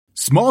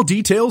Small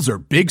details are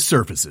big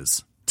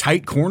surfaces.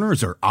 Tight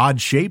corners are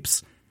odd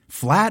shapes.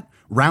 Flat,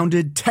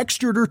 rounded,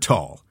 textured, or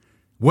tall.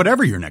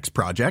 Whatever your next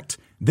project,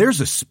 there's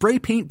a spray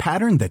paint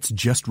pattern that's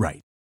just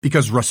right.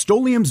 Because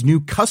Rust-Oleum's new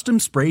Custom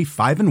Spray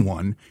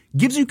 5-in-1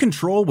 gives you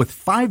control with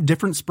 5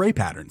 different spray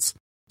patterns.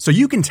 So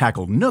you can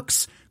tackle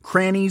nooks,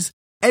 crannies,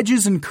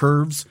 edges, and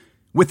curves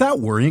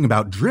without worrying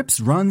about drips,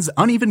 runs,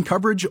 uneven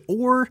coverage,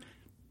 or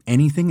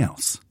anything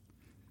else.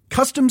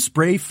 Custom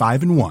Spray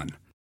 5-in-1.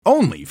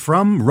 Only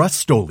from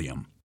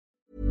Rust-Oleum.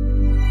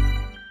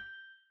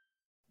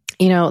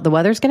 You know, the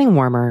weather's getting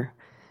warmer.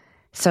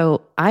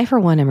 So I, for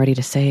one, am ready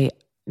to say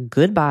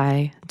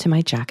goodbye to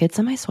my jackets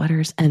and my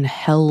sweaters and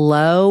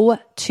hello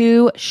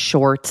to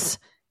shorts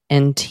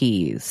and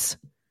tees.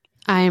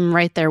 I'm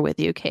right there with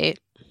you, Kate.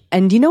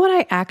 And you know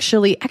what?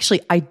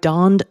 I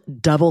donned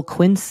double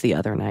quince the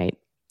other night.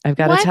 I've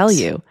got to tell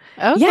you.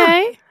 Okay.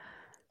 Yeah.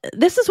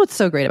 This is what's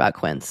so great about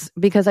quince,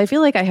 because I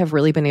feel like I have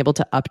really been able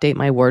to update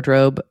my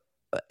wardrobe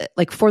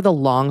like for the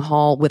long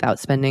haul without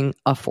spending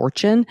a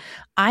fortune.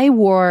 I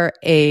wore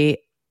a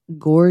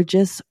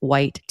gorgeous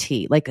white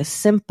tee, like a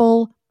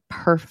simple,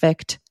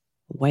 perfect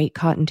white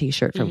cotton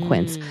t-shirt from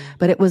Quince,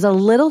 but it was a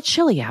little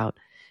chilly out.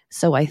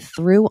 So I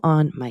threw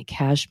on my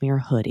cashmere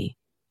hoodie,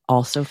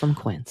 also from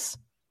Quince.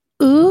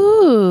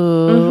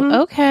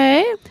 Ooh,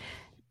 okay.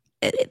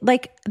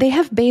 Like, they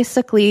have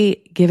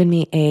basically given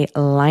me a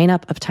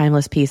lineup of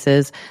timeless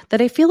pieces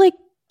that I feel like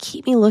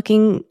keep me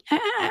looking,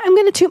 I'm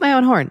going to toot my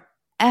own horn,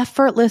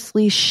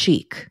 effortlessly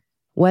chic,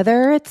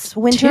 whether it's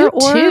winter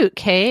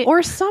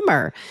or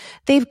summer.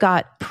 They've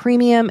got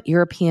premium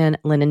European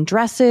linen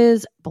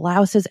dresses,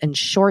 blouses, and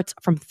shorts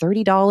from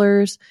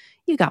 $30.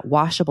 You got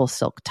washable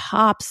silk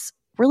tops,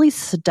 really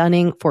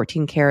stunning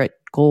 14 karat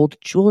gold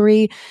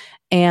jewelry,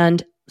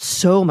 and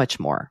so much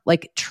more.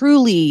 Like,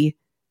 truly,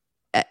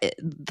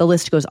 the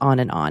list goes on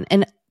and on.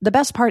 And the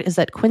best part is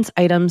that Quince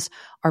items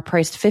are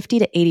priced 50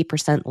 to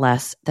 80%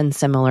 less than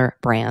similar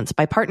brands.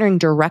 By partnering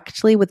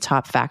directly with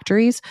top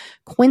factories,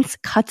 Quince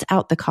cuts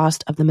out the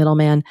cost of the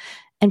middleman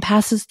and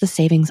passes the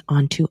savings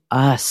on to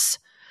us.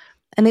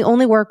 And they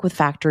only work with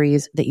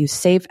factories that use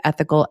safe,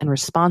 ethical, and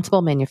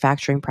responsible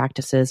manufacturing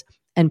practices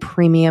and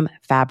premium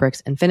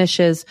fabrics and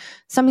finishes,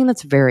 something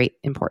that's very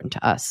important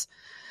to us.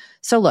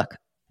 So look,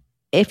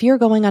 if you're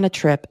going on a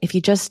trip, if you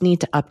just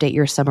need to update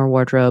your summer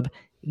wardrobe,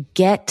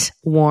 get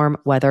warm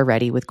weather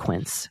ready with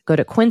Quince. Go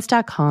to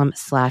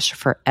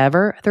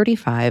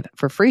quince.com/forever35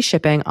 for free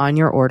shipping on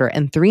your order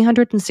and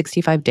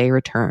 365-day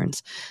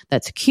returns.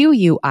 That's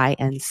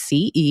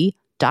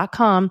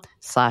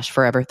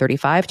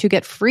QUINCE.com/forever35 to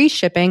get free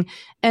shipping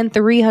and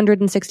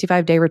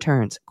 365-day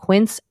returns.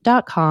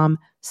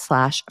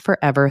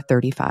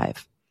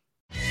 Quince.com/forever35.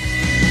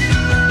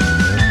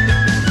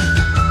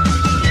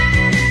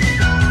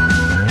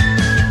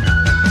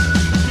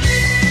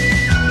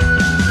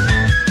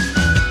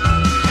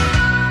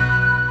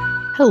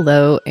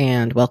 Hello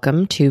and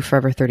welcome to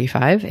Forever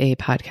 35, a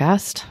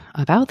podcast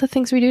about the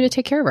things we do to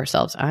take care of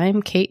ourselves.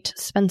 I'm Kate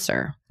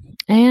Spencer.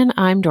 And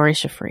I'm Dory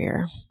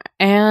Shafrir.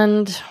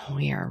 And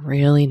we are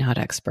really not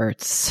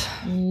experts.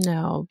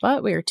 No,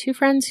 but we are two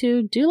friends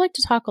who do like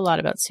to talk a lot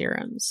about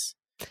serums.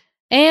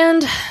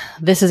 And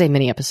this is a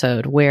mini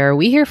episode where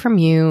we hear from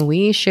you,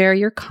 we share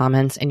your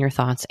comments and your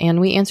thoughts,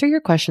 and we answer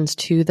your questions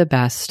to the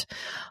best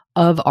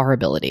of our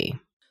ability.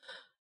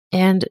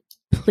 And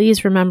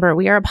please remember,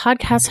 we are a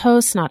podcast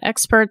host, not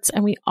experts,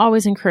 and we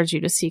always encourage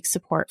you to seek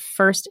support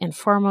first and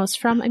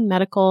foremost from a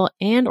medical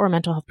and or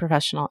mental health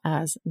professional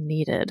as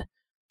needed.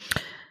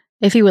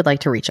 If you would like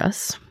to reach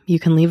us, you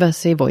can leave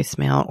us a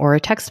voicemail or a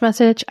text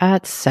message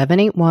at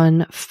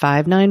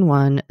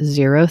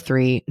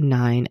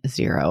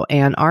 781-591-0390.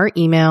 And our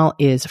email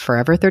is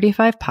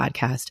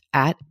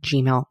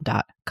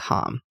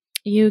forever35podcast@gmail.com.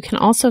 You can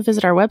also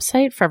visit our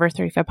website,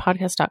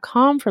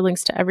 forever35podcast.com, for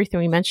links to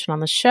everything we mentioned on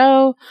the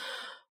show.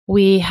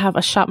 We have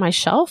a Shop My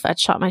Shelf at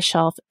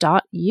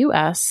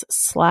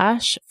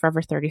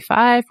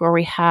shopmyshelf.us/forever35, where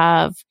we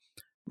have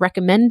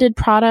recommended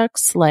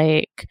products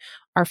like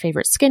our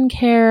favorite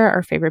skincare,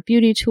 our favorite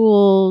beauty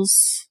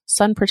tools,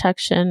 sun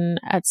protection,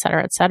 et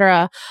cetera, et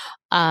cetera.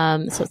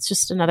 So it's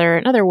just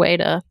another way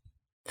to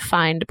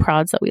find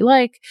products that we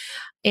like.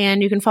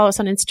 And you can follow us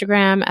on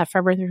Instagram at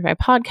Forever35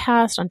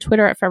 Podcast, on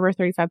Twitter at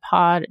Forever35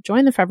 Pod.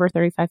 Join the Forever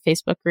 35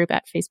 Facebook group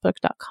at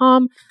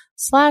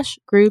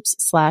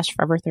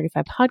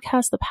facebook.com/groups/Forever35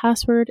 Podcast. The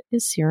password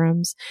is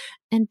serums.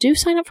 And do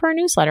sign up for our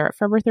newsletter at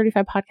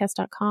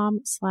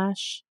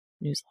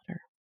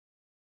forever35podcast.com/newsletter.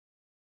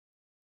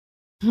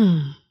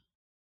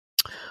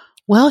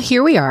 Well,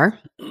 here we are.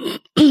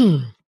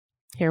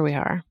 Here we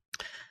are.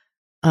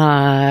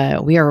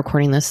 We are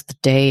recording this the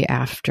day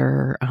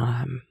after,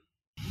 I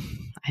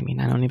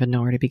don't even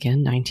know where to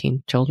begin.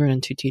 19 children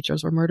and 2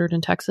 teachers were murdered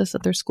in Texas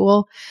at their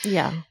school.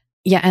 Yeah.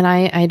 Yeah, and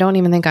I don't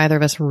even think either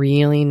of us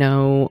really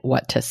know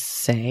what to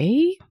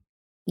say.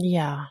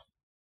 Yeah.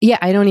 Yeah,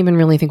 I don't even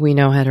really think we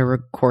know how to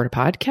record a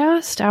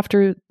podcast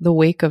after the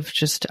wake of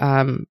just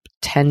 10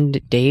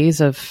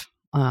 days of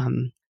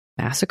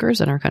massacres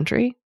in our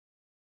country.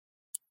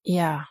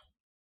 Yeah.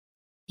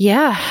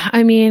 Yeah,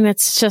 I mean,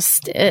 it's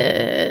just,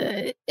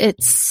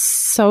 it's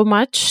so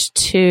much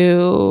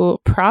to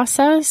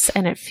process,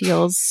 and it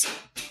feels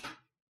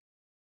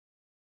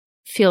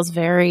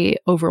very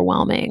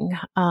overwhelming.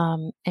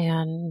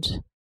 And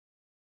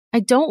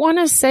I don't want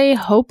to say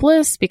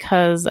hopeless,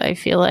 because I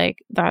feel like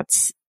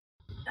that's,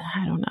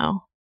 I don't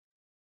know.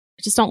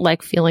 I just don't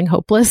like feeling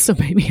hopeless. So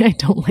maybe I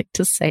don't like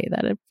to say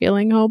that I'm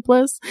feeling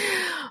hopeless,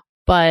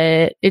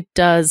 but it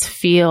does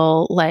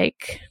feel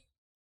like,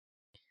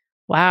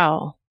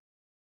 wow,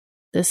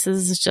 this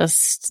is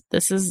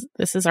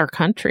our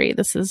country.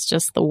 This is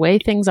just the way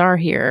things are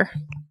here.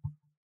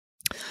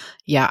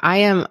 Yeah,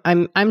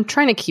 I'm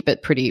trying to keep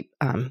it pretty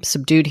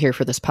subdued here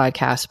for this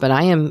podcast, but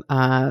I am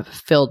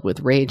filled with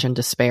rage and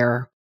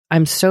despair.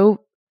 I'm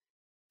so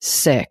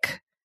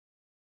sick.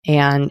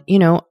 And,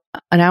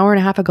 an hour and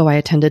a half ago, I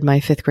attended my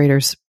fifth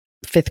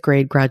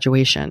grade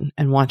graduation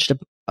and watched a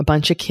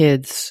bunch of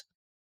kids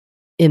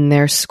in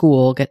their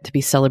school get to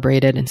be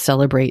celebrated and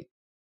celebrate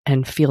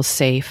and feel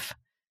safe.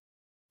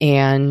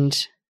 And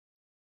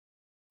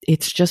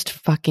it's just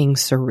fucking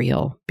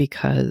surreal,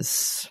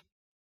 because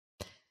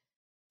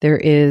there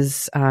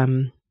is,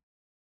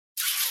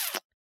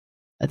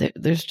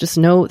 there's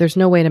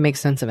no way to make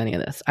sense of any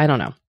of this. I don't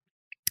know.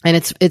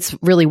 And it's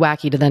really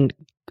wacky to then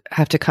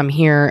have to come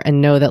here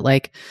and know that,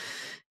 like,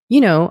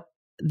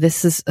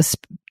 this is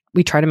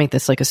we try to make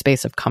this like a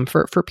space of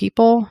comfort for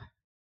people.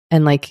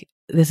 And like,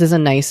 this is a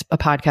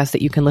podcast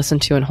that you can listen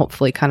to and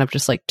hopefully kind of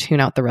just like tune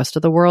out the rest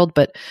of the world.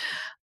 But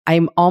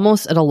I'm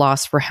almost at a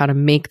loss for how to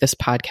make this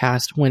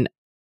podcast when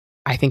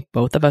I think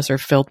both of us are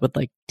filled with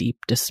like deep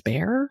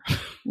despair.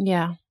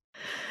 Yeah.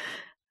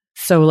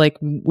 So like,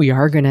 we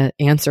are going to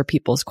answer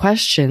people's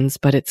questions,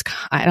 but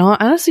I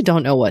honestly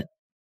don't know what,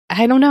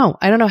 I don't know.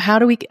 How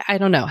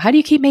do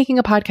you keep making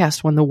a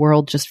podcast when the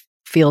world just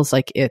feels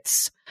like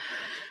it's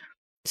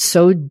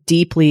so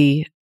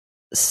deeply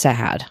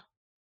sad?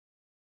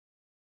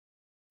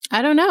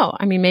 I don't know.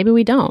 I mean, maybe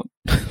we don't.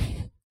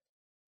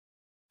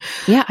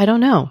 Yeah, I don't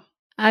know.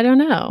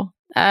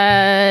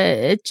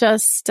 It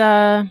just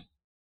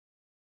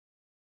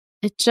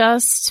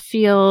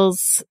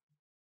feels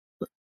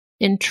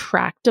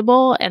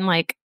intractable. And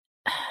like,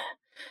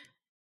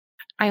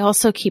 I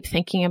also keep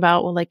thinking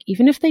about, well, like,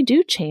 even if they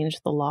do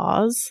change the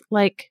laws,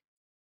 like,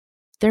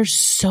 there's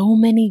so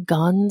many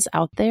guns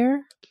out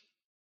there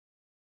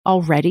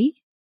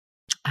already.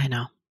 I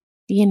know.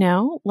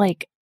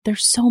 Like,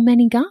 there's so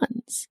many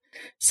guns.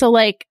 So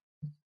like,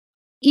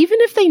 even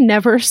if they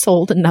never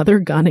sold another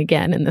gun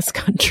again in this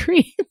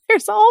country,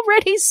 there's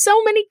already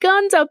so many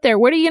guns out there.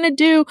 What are you going to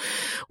do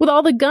with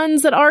all the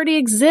guns that already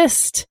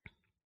exist?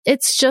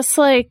 It's just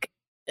like,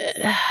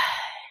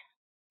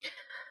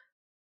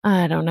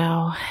 I don't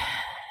know.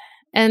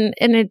 And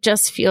it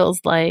just feels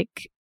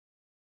like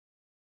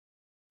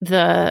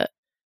the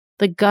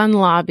gun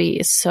lobby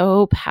is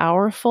so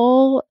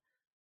powerful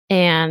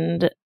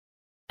and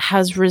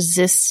has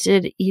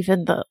resisted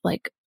even the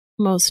like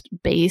most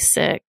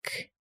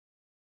basic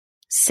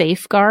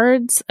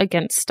safeguards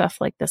against stuff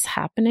like this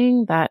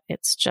happening, that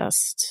it's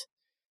just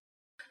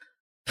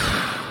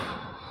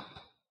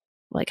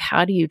like,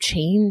 how do you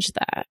change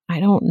that?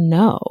 I don't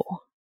know.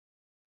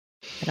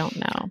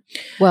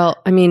 Well,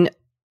 I mean,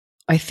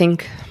 I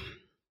think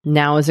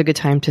now is a good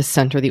time to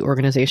center the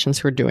organizations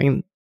who are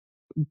doing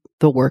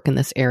the work in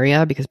this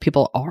area, because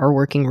people are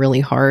working really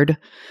hard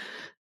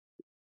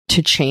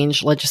to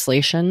change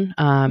legislation.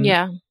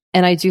 Yeah.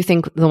 And I do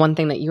think the one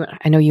thing that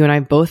I know you and I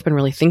have both been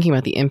really thinking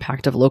about the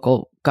impact of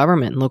local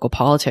government and local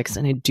politics.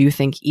 And I do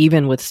think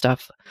even with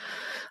stuff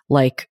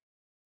like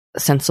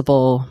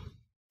sensible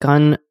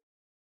gun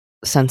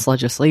sense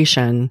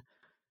legislation,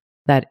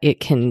 that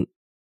it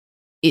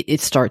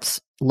starts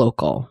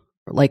local,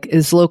 like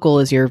as local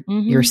as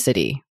your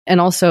city.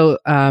 And also,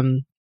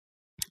 and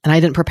I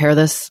didn't prepare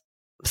this,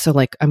 so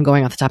like I'm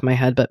going off the top of my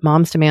head, but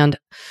Moms Demand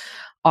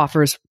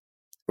offers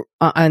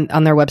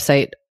on their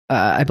website,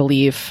 I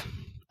believe,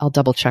 I'll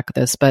double check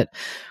this, but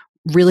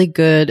really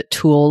good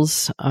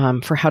tools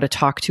for how to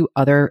talk to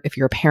if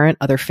you're a parent,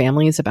 other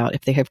families about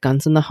if they have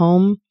guns in the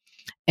home,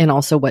 and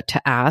also what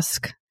to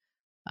ask,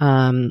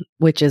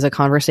 which is a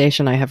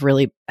conversation I have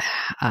really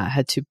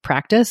had to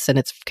practice, and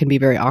it can be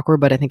very awkward,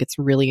 but I think it's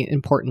really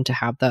important to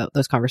have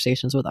those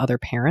conversations with other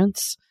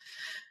parents.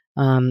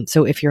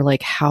 So if you're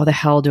like, how the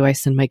hell do I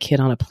send my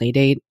kid on a play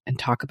date and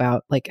talk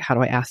about, like, how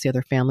do I ask the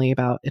other family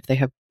about if they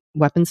have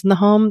weapons in the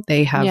home?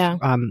 They have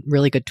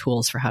really good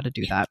tools for how to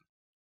do that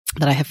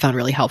I have found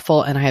really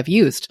helpful and I have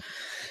used.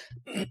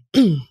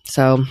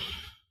 So,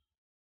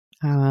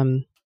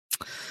 I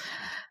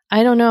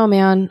don't know,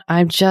 man.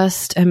 I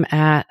just am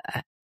I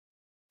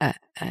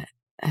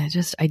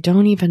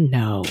don't even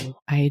know.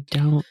 I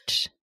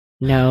don't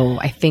know.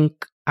 I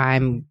think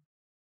I'm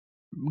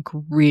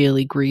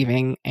really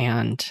grieving,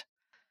 and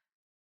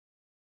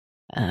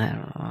I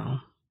don't know.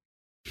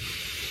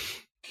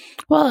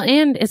 Well,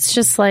 and it's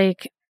just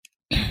like,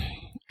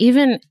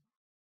 even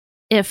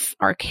if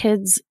our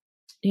kids,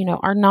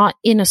 are not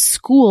in a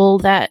school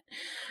that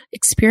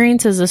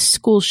experiences a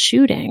school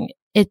shooting,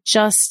 it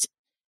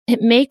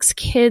it makes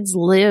kids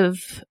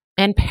live,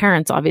 and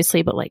parents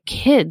obviously, but like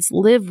kids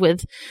live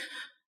with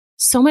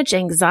so much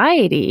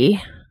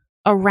anxiety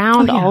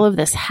around all of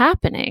this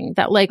happening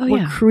that like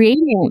we're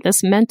creating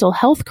this mental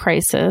health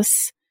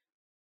crisis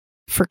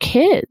for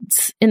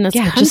kids in this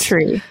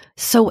country.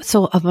 So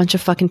a bunch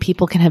of fucking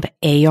people can have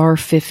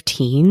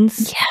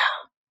AR-15s. Yeah.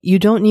 You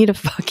don't need a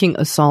fucking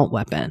assault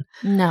weapon.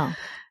 No.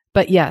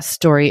 But yes,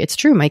 Dory, it's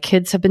true. My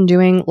kids have been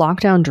doing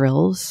lockdown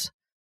drills,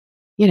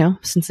 you know,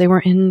 since they were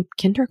in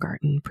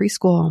kindergarten,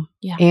 preschool.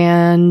 Yeah.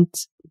 And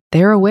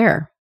they're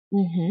aware,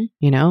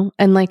 you know,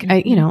 and like,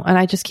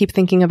 I just keep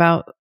thinking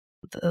about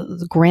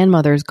the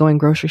grandmothers going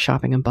grocery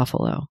shopping in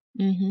Buffalo.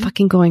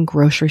 Fucking going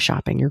grocery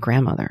shopping, your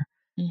grandmother.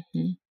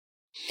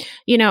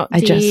 You know,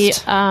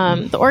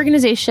 the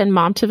organization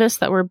Momtivist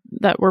that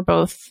we're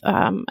both,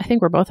 I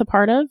think we're both a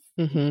part of.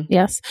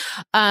 Yes.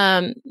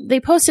 They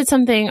posted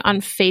something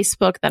on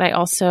Facebook that I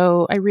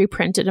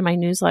reprinted in my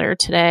newsletter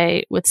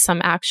today with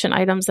some action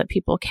items that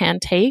people can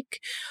take.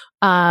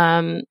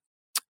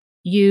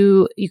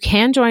 You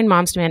can join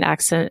Moms Demand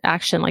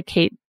Action like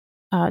Kate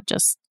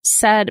just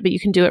said, but you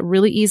can do it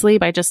really easily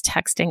by just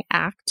texting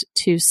ACT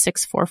to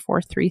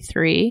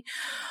 64433.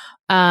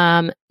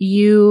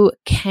 You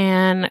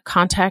can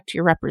contact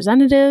your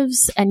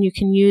representatives, and you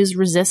can use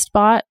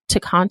ResistBot to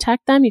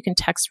contact them. You can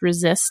text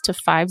resist to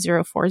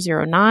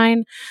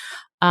 50409.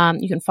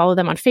 You can follow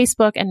them on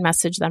Facebook and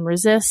message them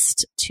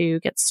resist to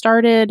get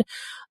started.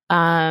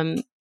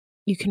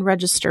 You can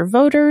register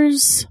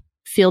voters.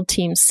 Field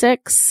Team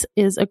 6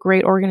 is a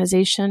great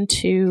organization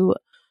to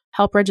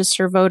help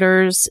register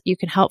voters. You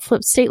can help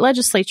flip state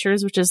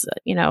legislatures, which is,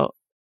 you know,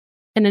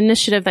 an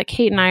initiative that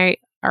Kate and I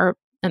are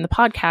and the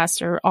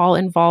podcast are all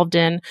involved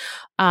in.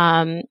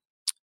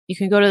 You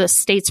can go to the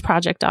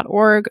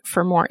statesproject.org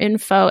for more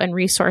info and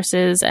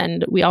resources.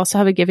 And we also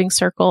have a giving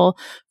circle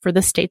for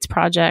the States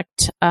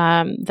Project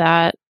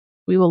that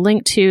we will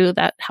link to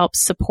that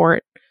helps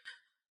support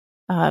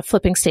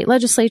flipping state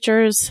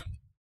legislatures,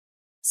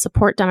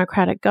 support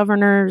Democratic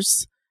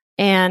governors,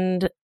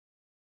 and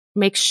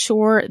make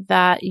sure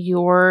that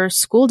your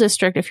school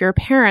district, if you're a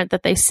parent,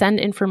 that they send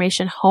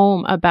information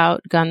home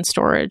about gun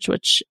storage,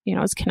 which, you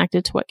know, is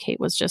connected to what Kate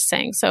was just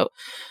saying. So,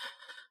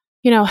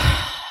 you know,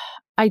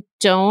 I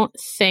don't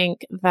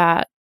think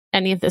that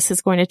any of this is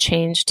going to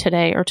change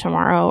today or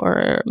tomorrow,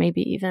 or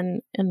maybe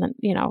even in the,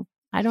 you know,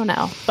 I don't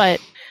know,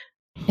 but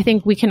I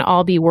think we can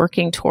all be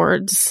working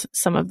towards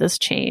some of this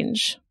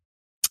change.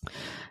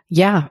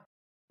 Yeah.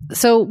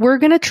 So we're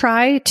going to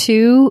try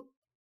to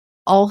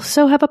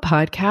also have a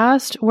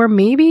podcast where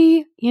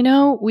maybe, you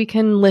know, we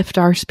can lift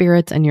our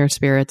spirits and your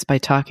spirits by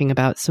talking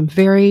about some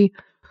very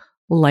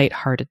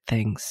lighthearted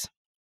things.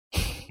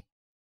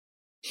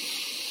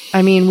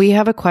 I mean, we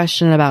have a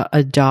question about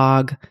a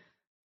dog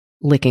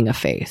licking a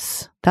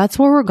face. That's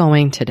where we're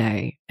going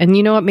today. And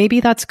you know what? Maybe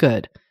that's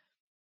good.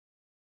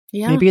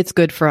 Yeah. Maybe it's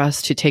good for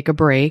us to take a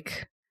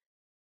break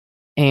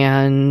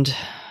and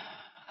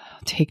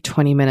take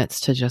 20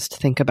 minutes to just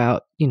think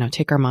about, you know,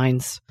 take our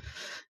minds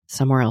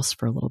somewhere else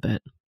for a little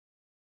bit.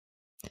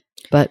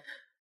 But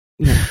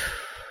yeah.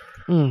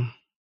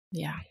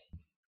 Yeah.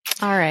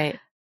 All right.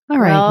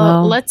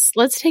 Well,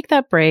 let's take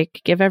that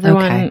break. Give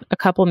everyone a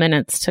couple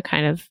minutes to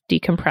kind of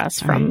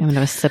decompress from I'm going to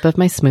have a sip of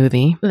my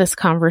smoothie. This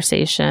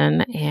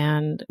conversation,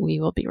 and we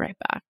will be right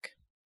back.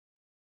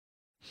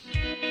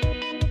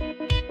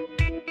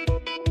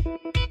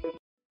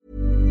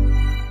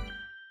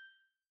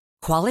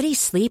 Quality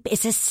sleep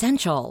is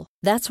essential.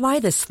 That's why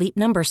the Sleep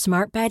Number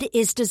Smart Bed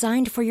is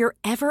designed for your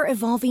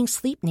ever-evolving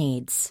sleep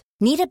needs.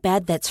 Need a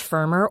bed that's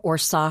firmer or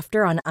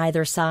softer on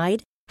either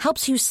side?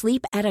 Helps you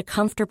sleep at a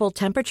comfortable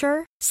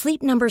temperature?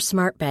 Sleep Number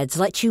Smart Beds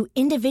let you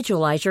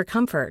individualize your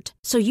comfort,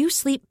 so you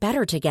sleep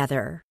better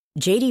together.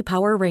 J.D.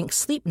 Power ranks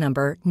Sleep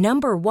Number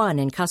number 1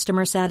 in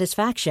customer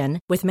satisfaction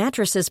with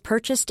mattresses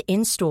purchased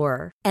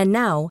in-store. And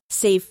now,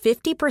 save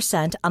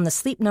 50% on the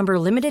Sleep Number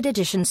Limited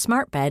Edition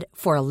Smart Bed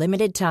for a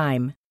limited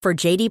time. For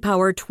J.D.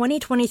 Power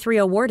 2023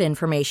 award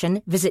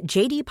information, visit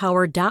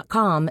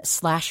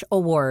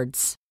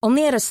jdpower.com/awards.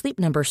 Only at a Sleep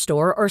Number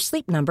store or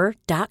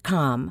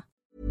sleepnumber.com.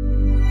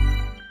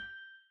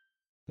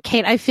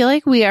 Kate, I feel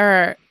like we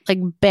are like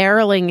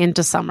barreling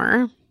into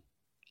summer.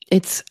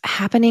 It's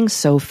happening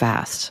so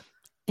fast.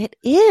 It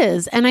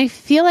is. And I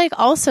feel like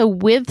also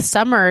with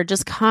summer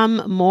just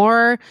come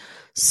more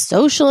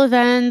social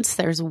events.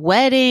 There's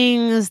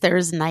weddings,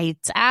 there's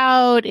nights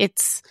out,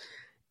 it's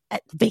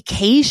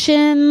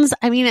vacations.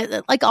 I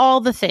mean, like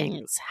all the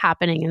things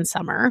happening in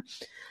summer.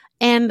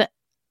 And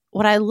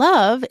what I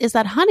love is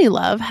that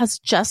Honeylove has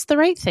just the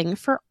right thing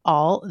for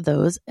all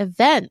those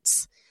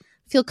events.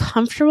 Feel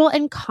comfortable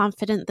and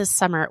confident this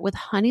summer with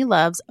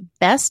Honeylove's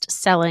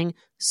best-selling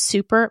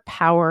Super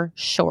Power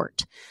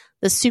Short.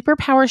 The Super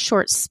Power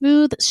Short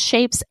smooths,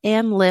 shapes,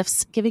 and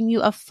lifts, giving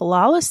you a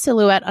flawless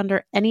silhouette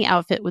under any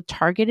outfit with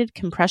targeted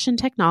compression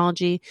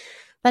technology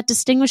that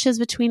distinguishes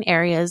between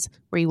areas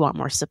where you want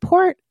more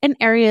support and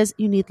areas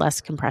you need less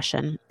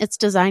compression. It's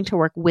designed to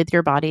work with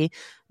your body,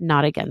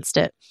 not against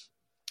it.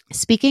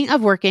 Speaking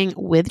of working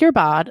with your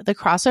bod, the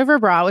crossover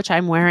bra, which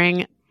I'm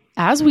wearing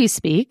as we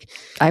speak.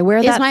 I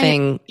wear that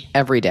thing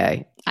every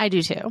day. I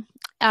do too.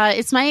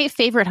 It's my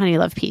favorite Honey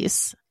Love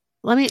piece.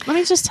 Let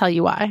me just tell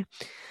you why.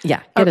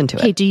 Yeah, get into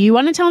it. Okay, do you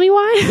want to tell me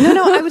why?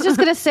 No, I was just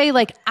going to say,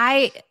 like,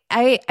 I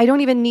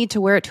don't even need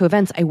to wear it to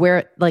events. I wear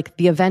it, like,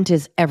 the event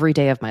is every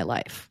day of my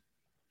life.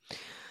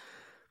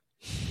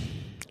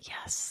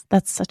 Yes,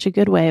 that's such a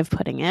good way of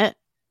putting it.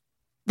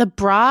 The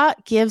bra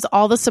gives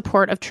all the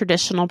support of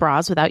traditional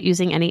bras without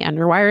using any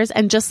underwires.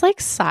 And just like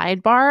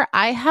sidebar,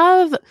 I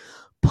have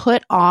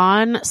put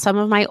on some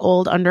of my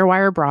old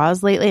underwire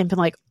bras lately and been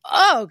like,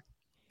 oh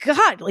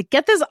God, like,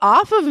 get this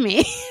off of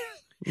me.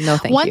 No,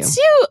 thank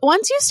you.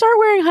 Once you start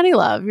wearing Honey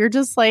Love, you're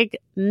just like,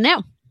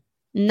 no,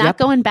 not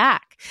going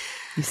back.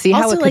 You see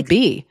how it could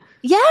be.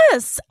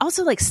 Yes.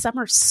 Also, like,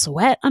 summer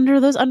sweat under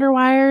those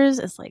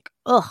underwires is like,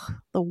 ugh,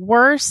 the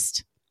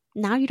worst.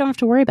 Now you don't have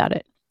to worry about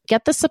it.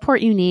 Get the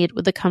support you need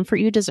with the comfort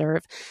you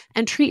deserve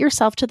and treat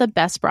yourself to the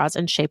best bras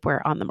and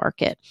shapewear on the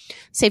market.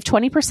 Save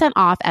 20%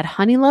 off at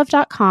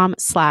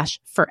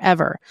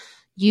honeylove.com/forever.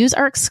 Use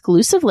our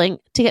exclusive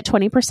link to get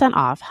 20%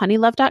 off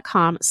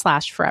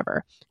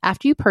honeylove.com/forever.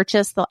 After you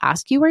purchase, they'll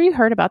ask you where you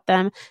heard about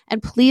them,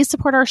 and please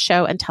support our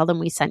show and tell them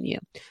we sent you.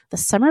 The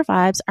summer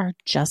vibes are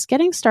just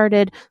getting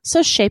started,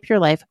 so shape your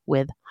life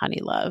with Honey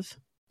Love.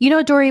 You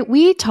know, Dory,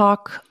 we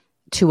talk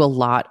to a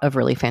lot of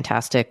really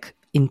fantastic,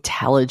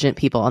 intelligent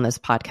people on this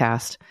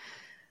podcast,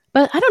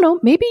 but I don't know,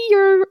 maybe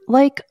you're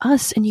like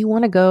us and you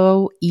want to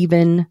go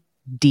even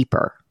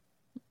deeper.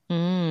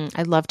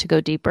 I'd love to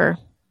go deeper.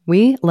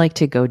 We like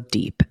to go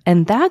deep,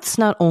 and that's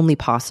not only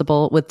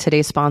possible with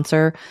today's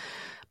sponsor,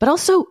 but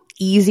also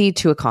easy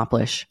to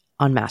accomplish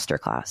on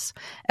Masterclass.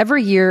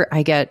 Every year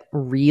I get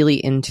really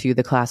into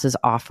the classes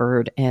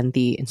offered and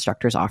the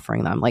instructors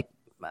offering them. Like,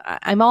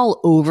 I'm all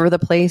over the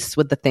place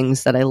with the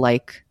things that I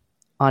like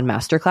on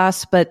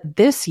Masterclass, but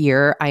this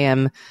year I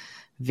am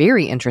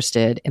very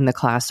interested in the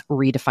class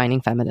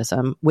Redefining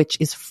Feminism, which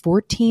is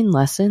 14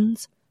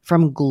 lessons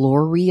from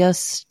Gloria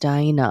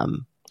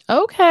Steinem.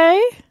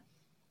 Okay.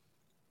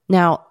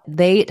 Now,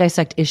 they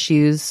dissect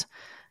issues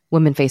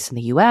women face in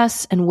the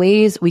U.S. and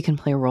ways we can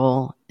play a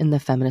role in the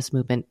feminist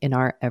movement in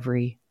our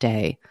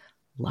everyday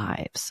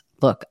lives.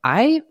 Look,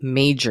 I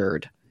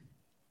majored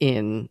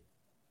in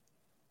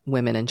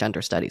women and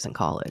gender studies in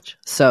college,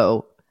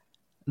 so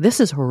this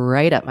is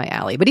right up my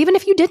alley. But even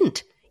if you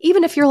didn't,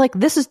 even if you're like,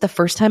 this is the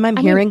first time I'm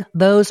hearing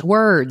those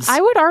words.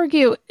 I would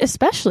argue,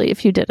 especially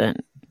if you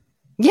didn't.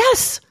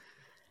 Yes.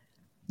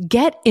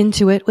 Get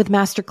into it with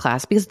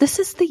Masterclass, because this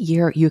is the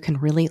year you can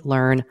really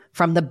learn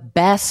from the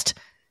best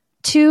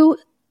to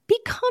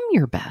become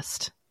your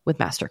best with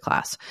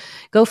Masterclass.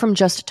 Go from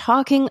just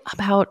talking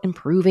about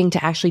improving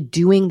to actually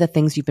doing the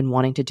things you've been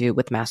wanting to do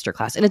with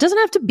Masterclass. And it doesn't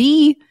have to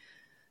be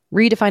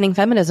redefining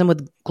feminism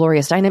with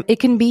Gloria Steinem. It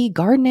can be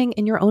gardening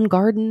in your own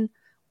garden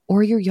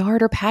or your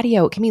yard or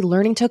patio. It can be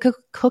learning to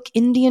cook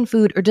Indian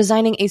food or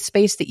designing a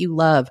space that you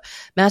love.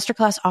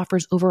 Masterclass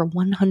offers over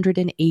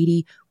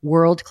 180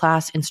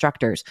 world-class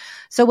instructors.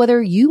 So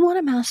whether you want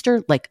to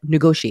master like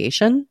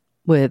negotiation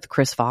with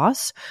Chris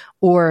Voss,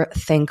 or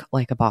think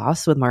like a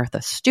boss with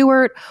Martha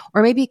Stewart,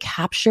 or maybe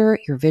capture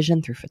your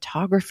vision through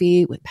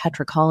photography with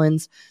Petra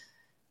Collins,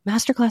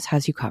 Masterclass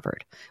has you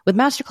covered. With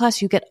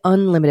Masterclass, you get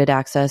unlimited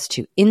access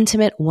to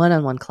intimate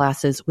one-on-one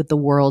classes with the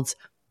world's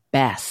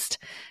best.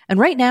 And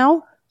right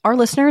now, our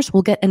listeners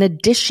will get an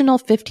additional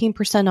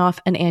 15%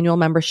 off an annual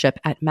membership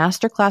at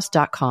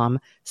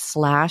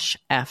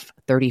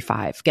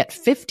masterclass.com/F35. Get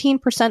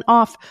 15%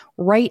 off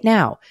right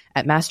now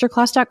at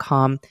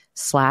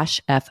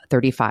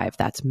masterclass.com/F35.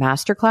 That's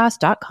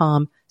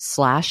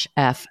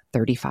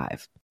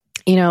masterclass.com/F35.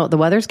 You know, the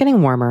weather's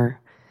getting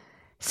warmer,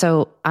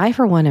 so I,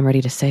 for one, am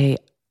ready to say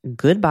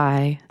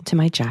goodbye to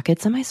my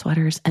jackets and my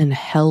sweaters and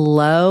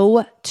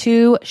hello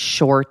to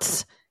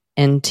shorts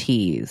and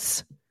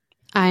tees.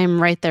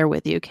 I'm right there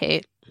with you,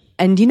 Kate.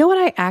 And you know what?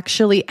 I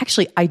actually,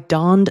 I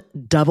donned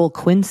double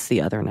quince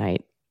the other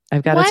night.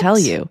 I've got to tell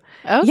you.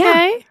 Okay.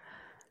 Yeah.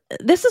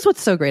 This is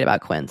what's so great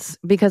about quince,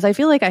 because I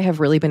feel like I have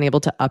really been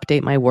able to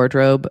update my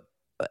wardrobe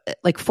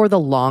like for the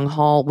long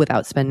haul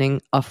without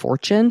spending a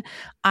fortune.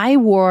 I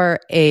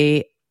wore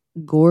a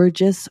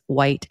gorgeous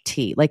white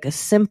tee, like a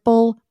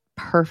simple,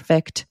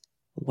 perfect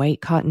white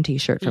cotton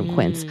t-shirt from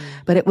Quince,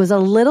 but it was a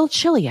little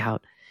chilly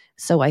out.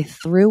 So I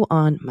threw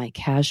on my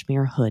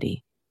cashmere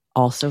hoodie,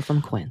 also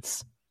from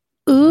Quince.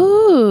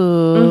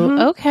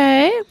 Ooh,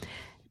 okay.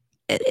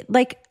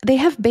 Like, they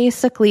have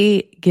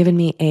basically given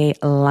me a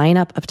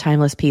lineup of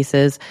timeless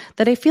pieces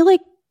that I feel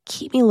like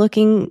keep me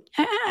looking,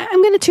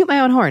 I'm going to toot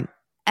my own horn,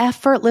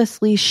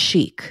 effortlessly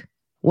chic,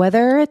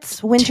 whether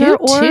it's winter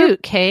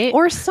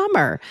or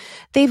summer.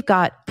 They've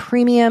got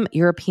premium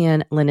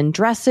European linen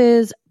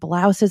dresses,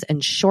 blouses,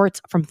 and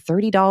shorts from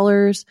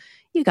 $30.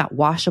 You got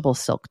washable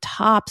silk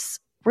tops,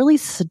 really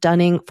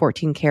stunning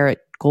 14 karat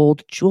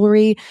gold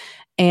jewelry,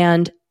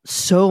 and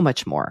so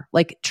much more.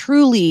 Like,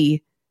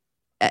 truly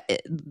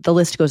the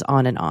list goes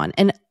on and on.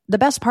 And the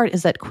best part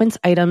is that Quince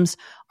items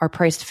are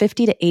priced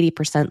 50 to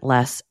 80%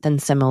 less than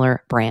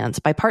similar brands.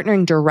 By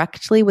partnering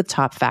directly with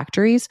top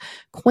factories,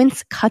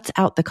 Quince cuts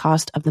out the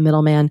cost of the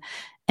middleman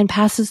and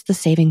passes the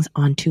savings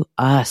on to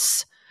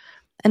us.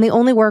 And they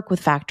only work with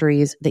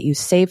factories that use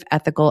safe,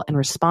 ethical, and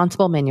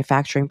responsible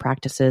manufacturing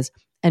practices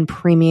and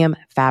premium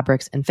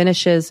fabrics and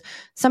finishes,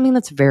 something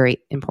that's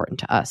very important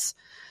to us.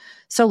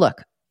 So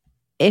look,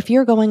 if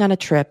you're going on a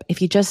trip,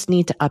 if you just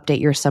need to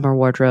update your summer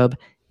wardrobe,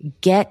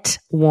 get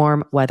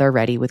warm weather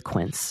ready with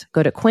Quince.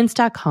 Go to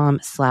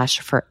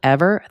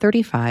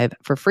quince.com/forever35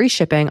 for free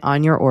shipping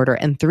on your order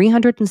and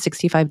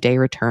 365-day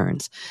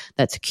returns.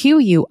 That's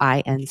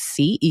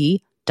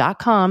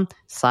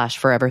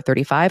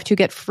QUINCE.com/forever35 to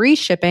get free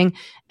shipping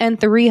and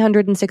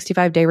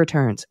 365-day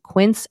returns.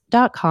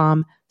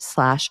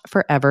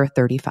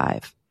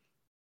 Quince.com/forever35.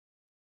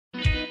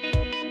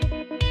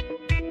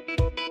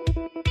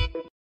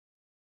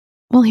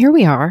 Well, here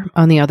we are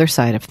on the other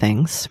side of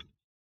things.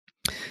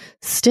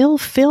 Still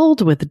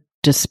filled with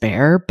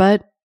despair,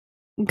 but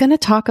going to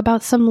talk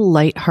about some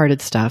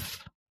lighthearted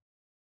stuff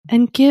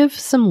and give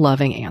some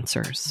loving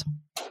answers.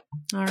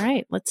 All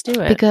right, let's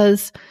do it.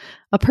 Because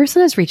a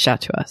person has reached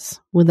out to us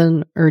with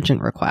an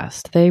urgent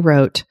request. They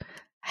wrote,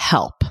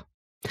 "Help.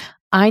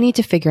 I need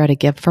to figure out a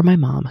gift for my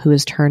mom who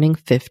is turning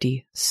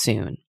 50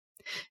 soon.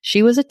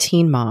 She was a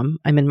teen mom,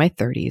 I'm in my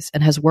 30s,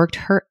 and has worked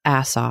her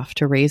ass off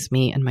to raise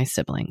me and my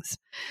siblings.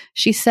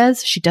 She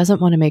says she doesn't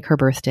want to make her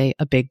birthday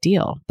a big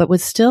deal, but would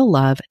still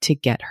love to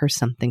get her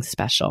something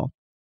special.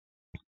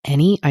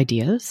 Any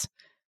ideas?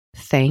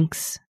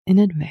 Thanks in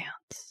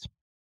advance."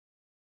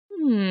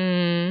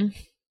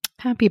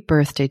 Happy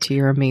birthday to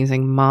your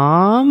amazing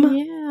mom.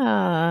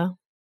 Yeah.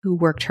 Who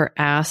worked her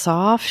ass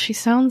off. She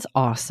sounds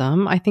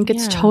awesome. I think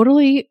it's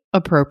totally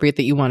appropriate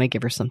that you want to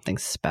give her something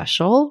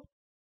special.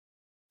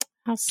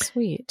 How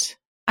sweet.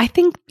 I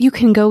think you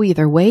can go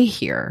either way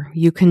here.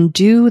 You can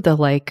do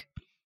the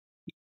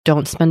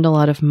don't spend a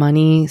lot of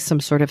money,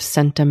 some sort of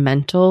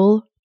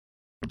sentimental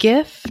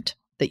gift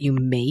that you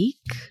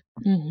make.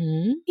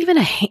 Mm-hmm.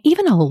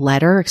 Even a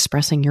letter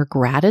expressing your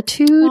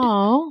gratitude.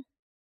 Aww.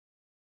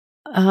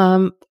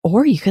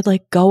 Or you could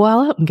go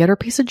all out and get her a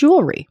piece of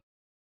jewelry.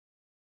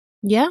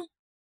 Yeah.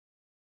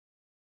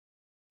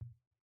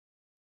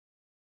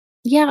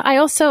 Yeah. I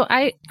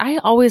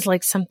always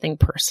like something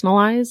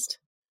personalized.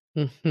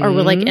 Mm-hmm. Or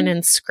with an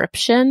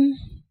inscription.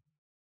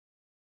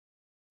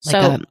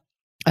 The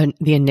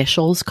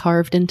initials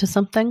carved into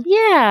something?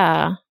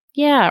 Yeah.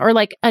 Yeah. Or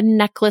a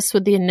necklace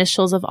with the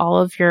initials of all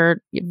of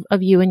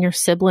you and your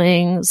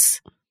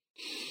siblings.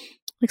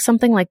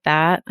 Something like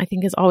that, I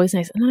think is always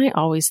nice. And I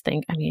always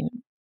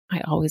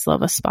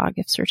love a spa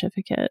gift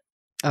certificate.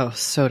 Oh,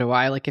 so do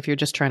I. If you're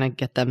just trying to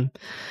get them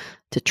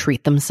to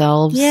treat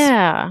themselves.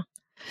 Yeah.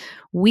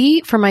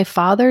 For my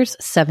father's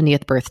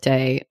 70th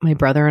birthday, my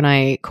brother and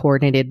I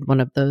coordinated one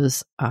of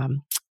those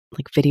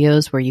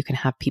videos where you can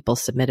have people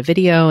submit a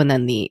video, and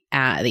then the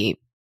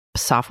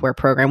software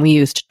program we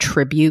used,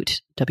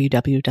 Tribute,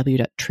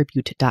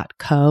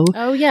 www.tribute.co.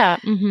 Oh yeah.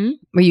 Mm-hmm.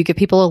 Where you give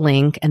people a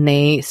link and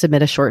they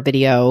submit a short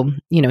video,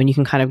 and you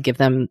can kind of give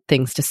them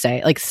things to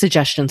say,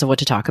 suggestions of what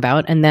to talk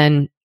about, and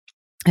then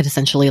it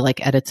essentially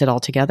edits it all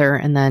together,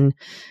 and then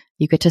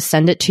you get to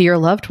send it to your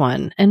loved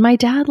one. And my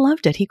dad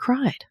loved it. He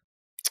cried.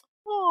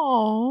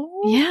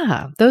 Oh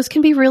yeah, those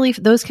can be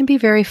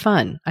very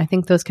fun. I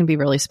think those can be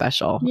really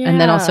special. Yeah.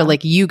 And then also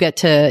you get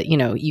to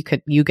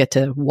you get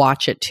to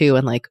watch it too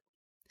and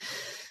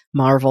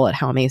marvel at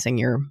how amazing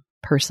your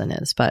person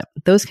is. But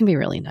those can be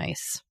really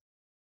nice.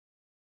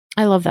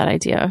 I love that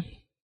idea.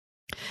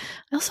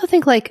 I also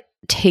think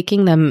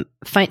taking them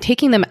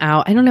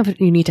out. I don't know if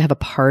you need to have a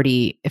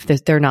party if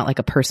they're not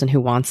a person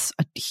who wants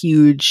a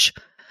huge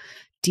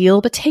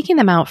deal, but taking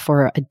them out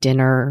for a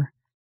dinner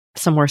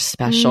somewhere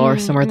special or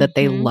somewhere that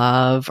they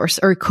love, or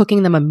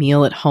cooking them a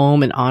meal at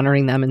home and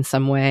honoring them in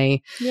some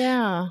way.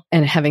 Yeah.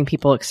 And having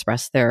people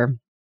express their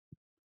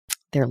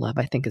love,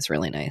 I think is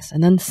really nice.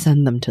 And then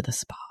send them to the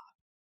spa.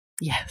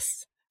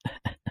 Yes.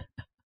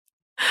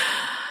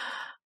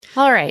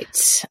 All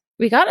right.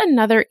 We got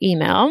another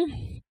email.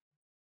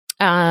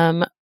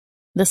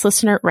 This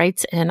listener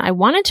writes in, "I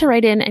wanted to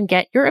write in and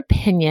get your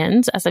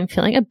opinions as I'm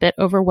feeling a bit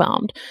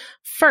overwhelmed.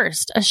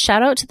 First, a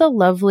shout out to the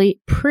lovely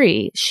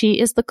Pri. She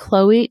is the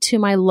Chloe to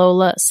my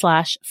Lola /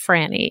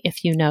 Franny.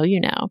 If you know,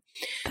 you know."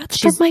 That's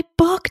from my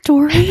book,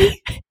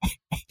 Dory.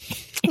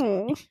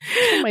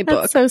 My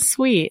book. That's so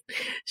sweet.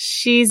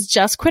 She's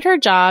just quit her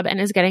job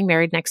and is getting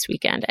married next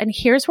weekend. And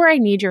here's where I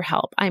need your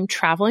help. I'm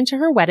traveling to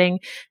her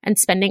wedding and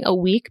spending a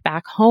week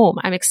back home.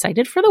 I'm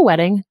excited for the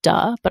wedding,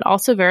 duh, but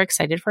also very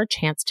excited for a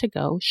chance to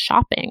go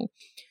shopping.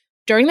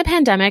 During the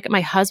pandemic,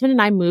 my husband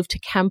and I moved to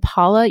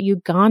Kampala,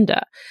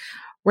 Uganda,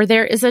 where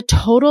there is a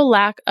total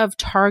lack of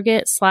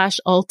Target /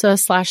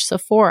 Ulta /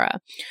 Sephora.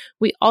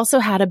 We also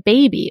had a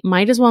baby.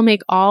 Might as well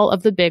make all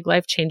of the big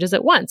life changes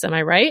at once. Am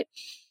I right?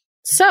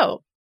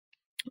 So,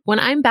 when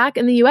I'm back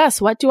in the US,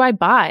 what do I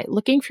buy?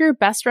 Looking for your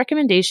best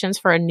recommendations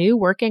for a new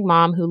working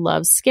mom who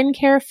loves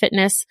skincare,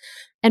 fitness,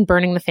 and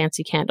burning the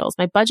fancy candles.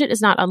 My budget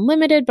is not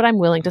unlimited, but I'm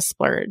willing to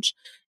splurge.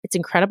 It's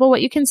incredible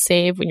what you can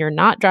save when you're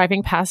not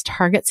driving past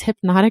Target's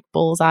hypnotic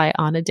bullseye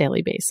on a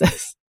daily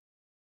basis.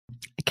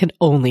 I can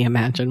only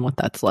imagine what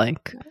that's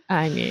like.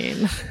 I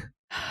mean,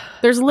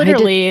 there's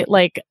literally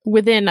like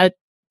within a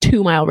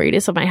 2-mile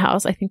radius of my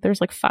house, I think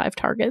there's like 5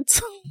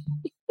 Targets.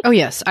 Oh,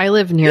 yes. I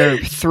live near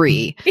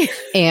 3.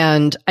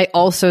 And I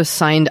also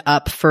signed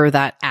up for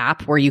that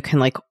app where you can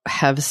like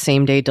have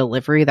same day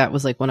delivery. That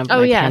was like one of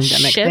my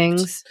pandemic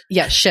things.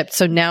 Yeah, shipped.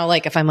 So now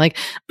like if I'm like,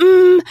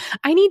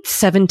 I need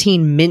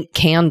 17 mint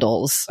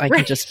candles, I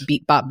can just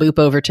beep, bop, boop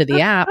over to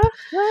the app.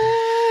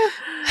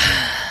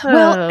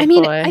 Well, I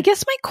mean, I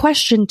guess my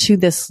question to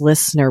this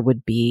listener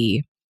would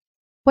be,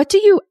 what do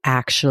you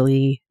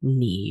actually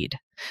need?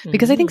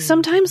 Because I think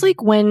sometimes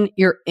like when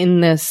you're in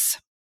this,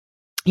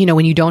 you know,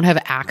 when you don't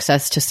have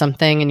access to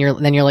something and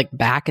you're like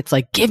back, it's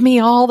like, give me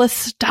all the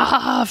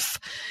stuff.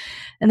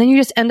 And then you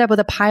just end up with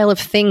a pile of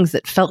things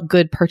that felt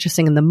good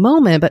purchasing in the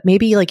moment, but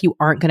maybe like you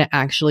aren't going to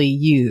actually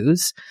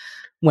use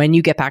when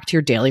you get back to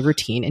your daily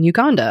routine in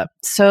Uganda.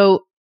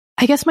 So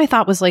I guess my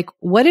thought was like,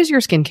 what is your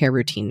skincare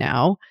routine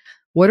now?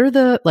 What are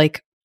the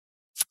like,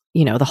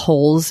 you know, the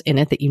holes in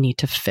it that you need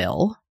to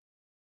fill?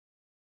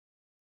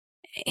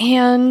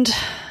 And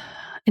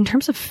in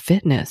terms of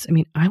fitness, I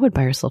mean, I would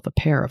buy yourself a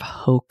pair of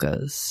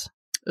Hokas.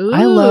 Ooh.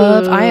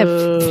 I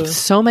have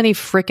so many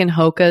freaking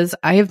Hokas.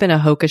 I have been a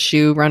Hoka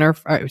shoe runner,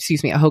 a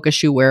Hoka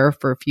shoe wearer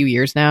for a few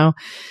years now.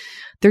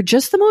 They're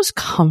just the most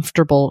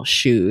comfortable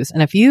shoes.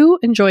 And if you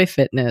enjoy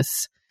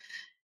fitness,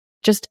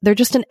 they're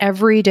just an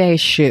everyday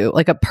shoe,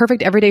 like a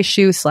perfect everyday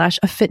shoe /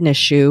 a fitness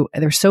shoe.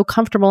 They're so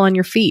comfortable on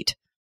your feet.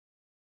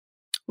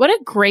 What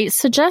a great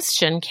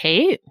suggestion,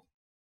 Kate.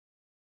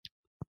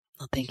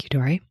 Well, thank you,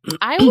 Dory.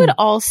 I would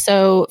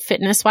also,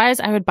 fitness-wise,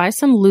 I would buy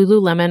some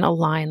Lululemon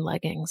Align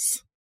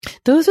leggings.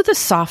 Those are the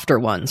softer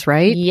ones,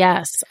 right?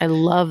 Yes, I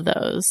love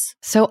those.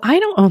 So I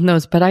don't own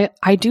those, but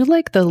I do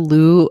like I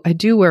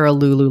do wear a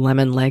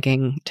Lululemon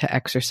legging to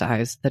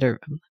exercise that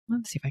are,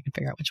 let's see if I can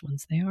figure out which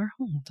ones they are.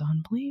 Hold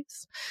on,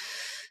 please.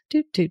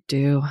 I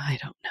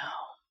don't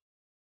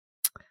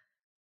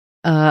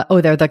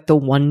know. They're like the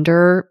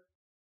Wonder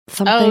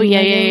something. Oh,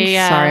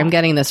 yeah. Sorry, I'm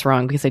getting this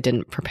wrong because I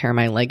didn't prepare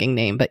my legging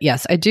name. But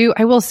yes, I do.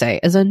 I will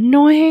say, as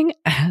annoying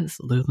as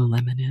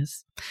Lululemon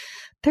is,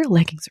 their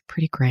leggings are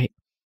pretty great.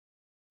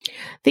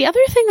 The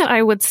other thing that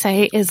I would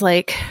say is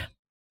like,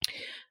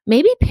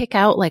 maybe pick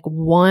out like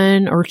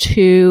 1 or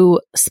 2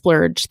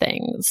 splurge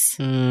things.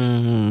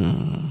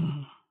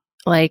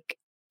 Like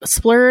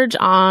splurge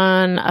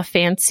on a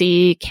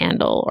fancy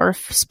candle or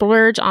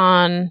splurge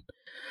on,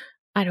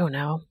 I don't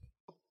know.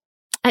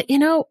 I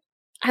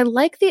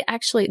like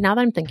now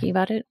that I'm thinking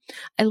about it,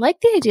 I like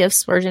the idea of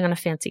splurging on a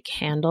fancy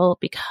candle,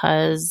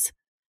 because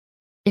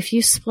if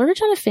you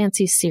splurge on a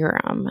fancy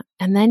serum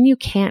and then you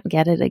can't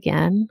get it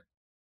again,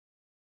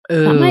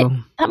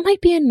 that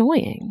might be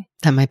annoying.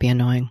 That might be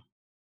annoying.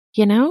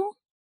 You know?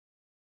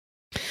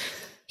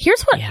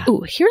 Here's what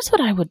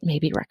I would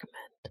maybe recommend.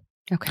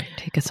 Okay,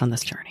 take us on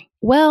this journey.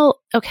 Well,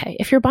 okay,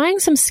 if you're buying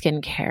some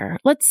skincare,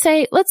 let's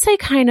say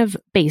kind of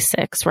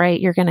basics,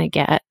 right? You're going to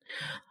get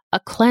a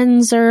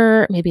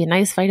cleanser, maybe a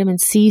nice vitamin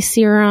C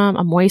serum,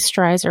 a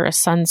moisturizer, a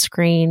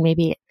sunscreen,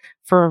 maybe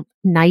for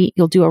night,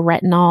 you'll do a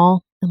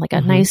retinol and like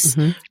a nice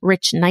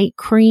rich night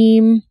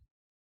cream.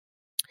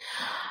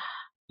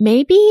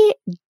 Maybe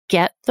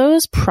get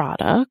those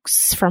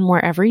products from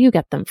wherever you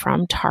get them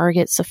from,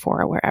 Target,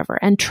 Sephora, wherever,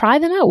 and try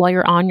them out while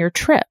you're on your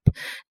trip.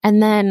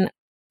 And then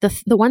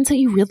the ones that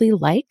you really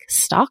like,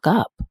 stock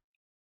up.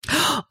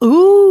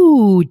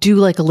 Ooh, do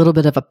like a little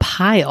bit of a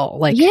pile.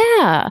 Like,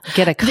 yeah,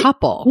 get a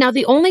couple. Now,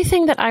 the only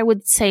thing that I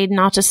would say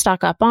not to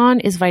stock up on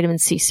is vitamin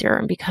C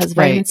serum, because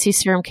vitamin C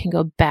serum can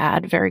go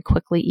bad very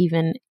quickly,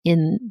 even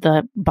in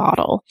the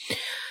bottle.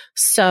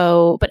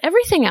 So, but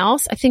everything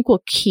else I think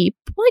will keep,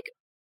 like,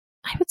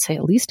 I would say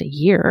at least a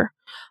year.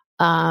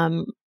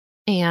 And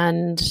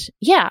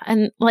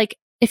like,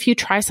 if you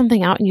try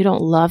something out and you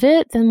don't love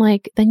it,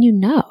 then you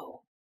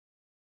know.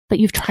 But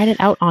you've tried it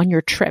out on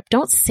your trip.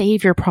 Don't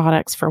save your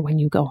products for when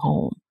you go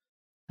home.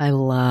 I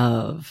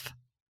love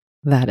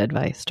that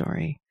advice,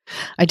 Dory.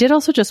 I did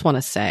also just want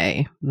to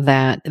say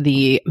that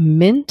the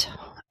mint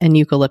and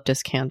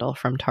eucalyptus candle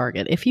from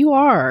Target, if you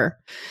are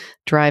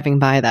driving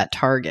by that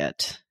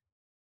Target,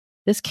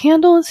 this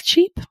candle is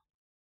cheap.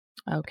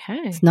 Okay.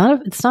 It's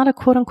not a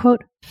quote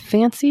unquote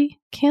fancy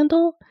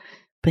candle,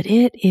 but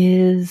it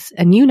is,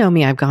 and you know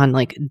me, I've gone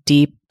like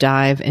deep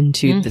dive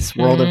into this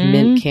world of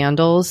mint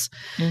candles,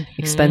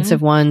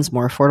 expensive ones,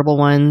 more affordable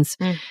ones.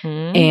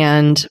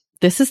 And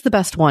this is the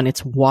best one.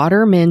 It's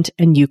water, mint,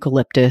 and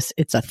eucalyptus.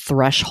 It's a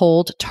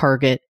threshold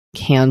Target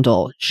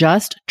candle.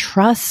 Just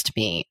trust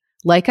me.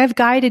 Like I've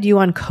guided you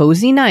on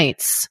cozy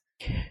nights,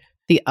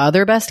 the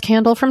other best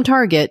candle from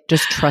Target,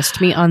 just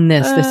trust me on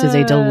this. This is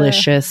a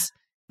delicious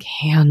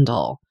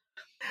candle.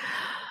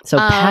 So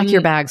pack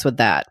your bags with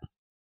that.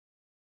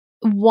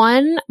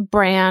 One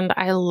brand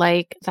I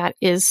like that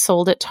is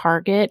sold at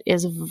Target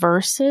is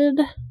Versed.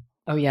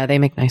 Oh yeah, they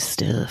make nice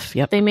stuff.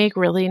 Yep. They make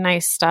really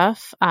nice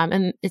stuff.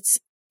 And it's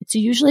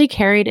It's usually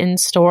carried in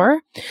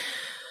store.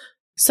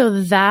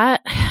 So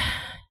that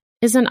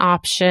is an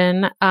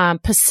option.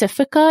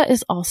 Pacifica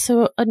is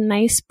also a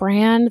nice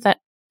brand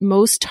that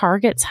most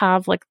Targets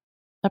have like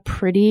a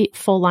pretty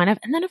full lineup.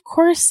 And then, of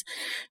course,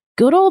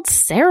 good old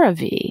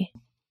CeraVe.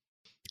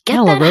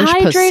 Get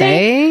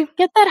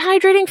that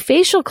hydrating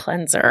facial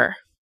cleanser.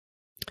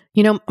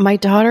 You know, my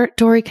daughter,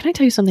 Dory, can I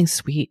tell you something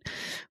sweet?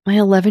 My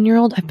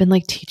 11-year-old, I've been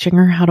like teaching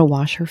her how to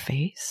wash her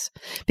face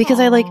because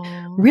I like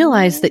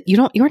realized that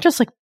you weren't just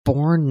like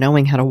born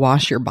knowing how to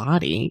wash your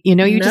body. You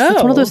know, it's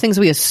one of those things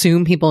we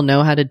assume people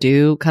know how to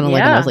do, kind of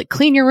like when I was like,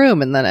 clean your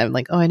room. And then I'm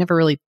like, oh, I never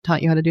really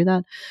taught you how to do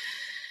that.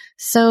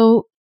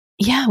 So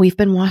yeah, we've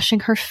been washing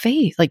her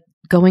face, like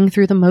going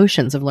through the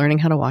motions of learning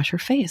how to wash her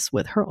face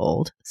with her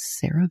old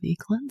CeraVe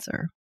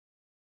cleanser.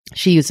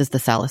 She uses the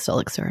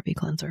salicylic CeraVe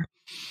cleanser.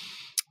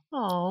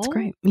 Oh, it's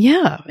great.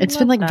 Yeah, it's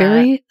been like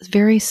very,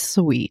 very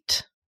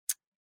sweet.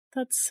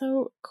 That's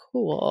so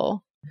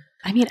cool.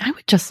 I mean, I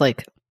would just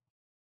like,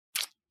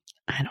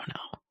 I don't know,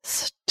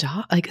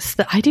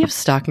 the idea of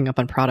stocking up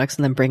on products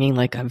and then bringing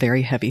like a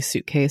very heavy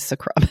suitcase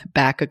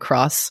back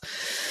across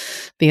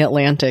the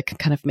Atlantic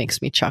kind of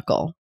makes me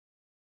chuckle.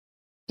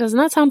 Doesn't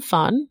that sound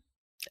fun?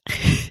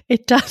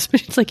 It does,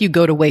 but it's like you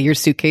go to weigh your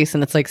suitcase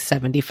and it's like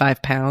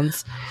 75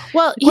 pounds.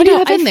 Well, what do you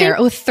have in there?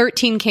 Oh,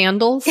 13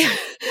 candles?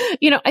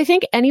 I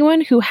think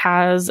anyone who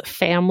has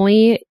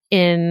family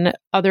in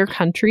other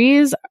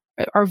countries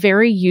are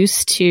very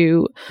used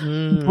to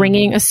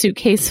bringing a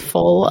suitcase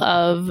full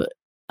of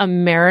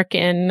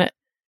American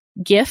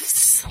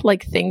gifts,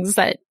 like things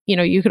that,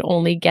 you could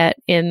only get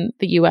in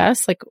the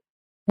US. Like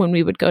when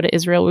we would go to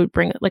Israel, we would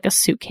bring like a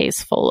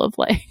suitcase full of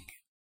like,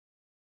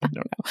 I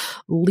don't know,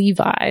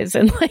 Levi's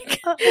and like,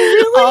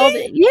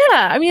 really?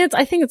 I mean,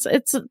 I think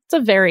it's a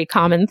very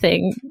common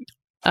thing,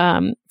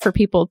 for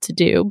people to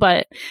do,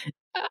 but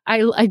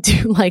I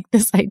do like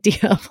this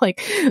idea of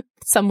like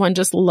someone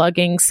just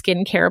lugging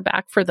skincare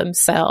back for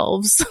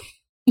themselves.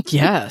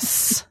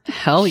 Yes.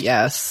 Hell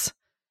yes.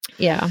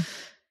 Yeah.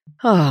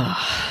 Oh,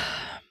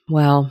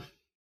 well,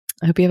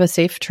 I hope you have a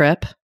safe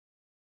trip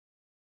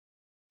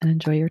and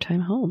enjoy your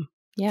time home.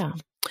 Yeah.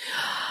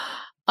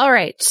 All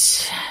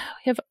right.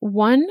 We have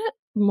one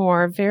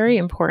more very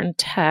important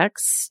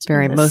text.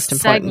 Most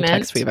important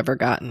text we've ever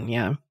gotten.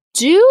 Yeah.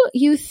 Do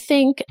you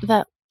think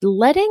that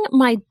letting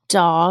my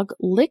dog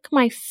lick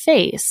my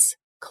face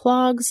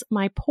clogs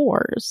my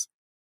pores?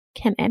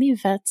 Can any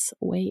vets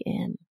weigh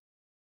in?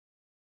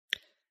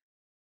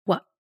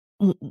 What?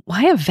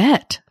 Why a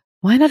vet?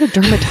 Why not a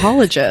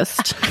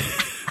dermatologist?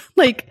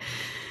 Like,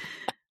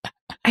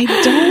 I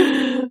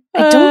don't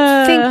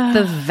think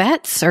the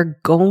vets are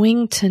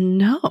going to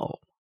know.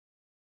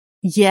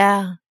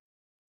 Yeah.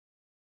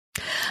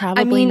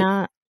 Probably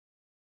not.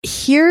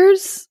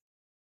 Here's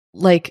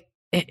like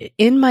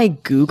in my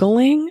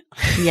Googling.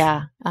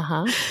 Yeah.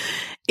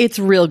 It's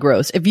real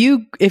gross. If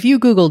you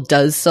Google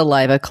does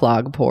saliva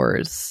clog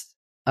pores,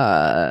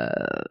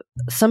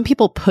 some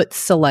people put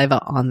saliva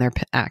on their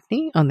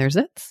acne, on their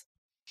zits.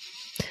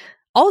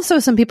 Also,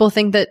 some people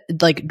think that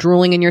like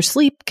drooling in your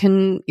sleep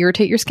can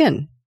irritate your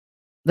skin.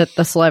 That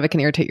the saliva can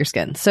irritate your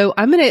skin. So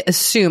I'm going to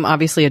assume,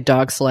 obviously, a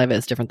dog's saliva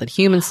is different than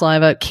human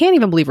saliva. Can't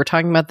even believe we're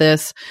talking about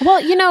this.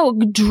 Well,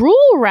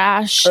 drool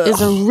rash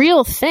is a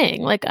real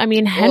thing. Like, I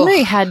mean,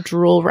 Henry had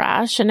drool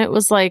rash, and it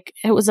was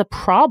a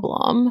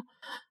problem.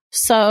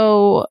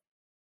 So,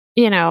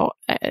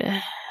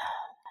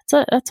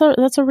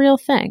 that's a real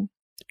thing.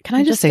 Can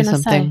I just say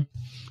something?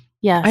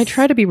 Yes. I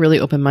try to be really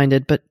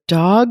open-minded, but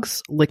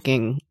dogs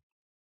licking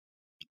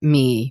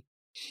me,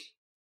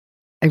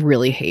 I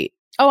really hate.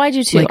 Oh, I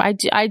do too. Like,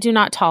 I do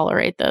not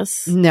tolerate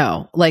this.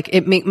 No, like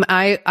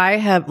I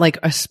have like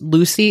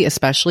Lucy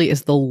especially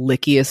is the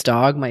lickiest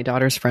dog. My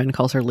daughter's friend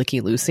calls her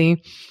Licky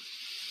Lucy.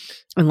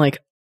 And like,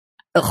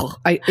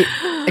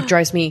 it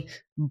drives me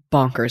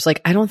bonkers.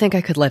 Like, I don't think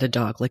I could let a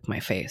dog lick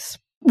my face.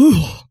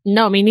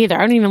 No, me neither.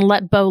 I don't even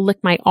let Bo lick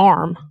my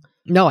arm.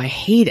 No, I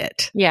hate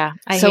it. Yeah,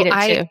 I hate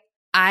it too.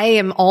 I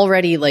am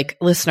already like,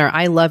 listener,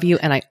 I love you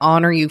and I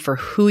honor you for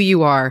who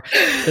you are,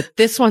 but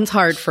this one's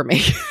hard for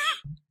me.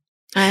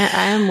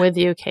 I am with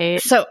you,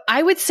 Kate. So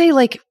I would say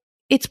like,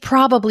 it's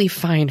probably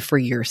fine for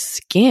your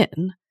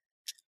skin.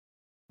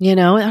 I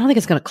don't think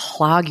it's going to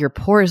clog your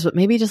pores, but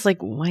maybe just like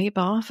wipe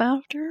off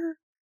after.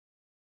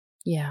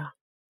 Yeah.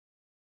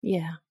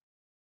 Yeah.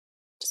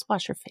 Just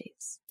wash your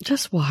face.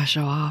 Just wash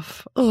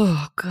off.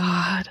 Oh,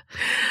 God.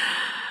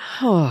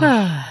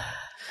 Oh.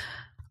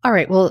 All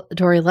right. Well,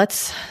 Dory,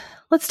 let's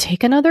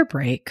take another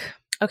break.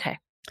 Okay.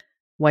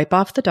 Wipe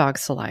off the dog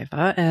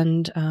saliva,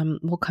 and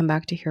we'll come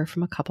back to hear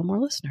from a couple more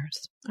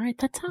listeners. All right.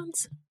 That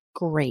sounds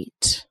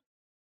great.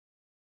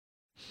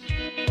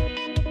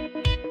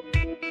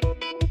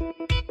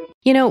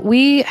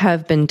 We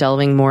have been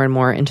delving more and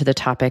more into the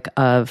topic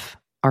of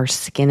our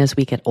skin as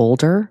we get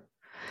older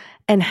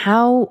and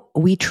how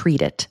we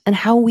treat it and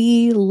how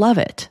we love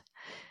it.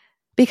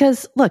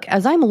 Because look,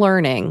 as I'm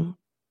learning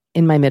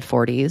in my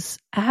mid-40s,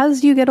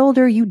 as you get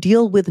older, you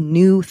deal with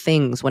new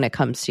things when it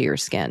comes to your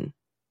skin.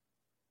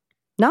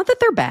 Not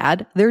that they're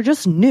bad, they're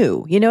just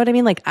new. You know what I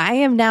mean? Like I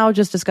am now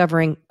just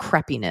discovering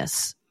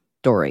crepiness,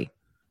 Dory.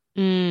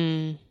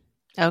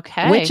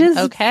 Okay. Which is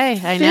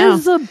I know.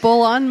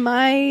 visible on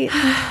my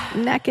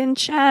neck and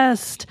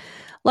chest.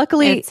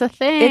 Luckily, It's a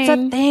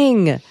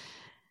thing.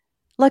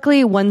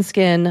 Luckily,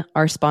 OneSkin,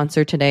 our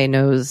sponsor today,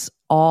 knows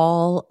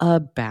all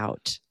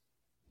about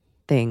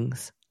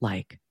things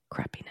like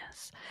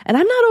crepiness. And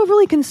I'm not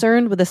overly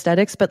concerned with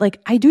aesthetics, but like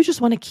I do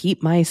just want to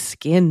keep my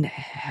skin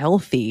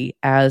healthy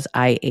as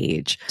I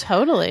age.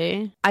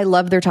 Totally. I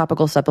love their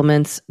topical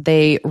supplements.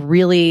 They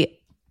really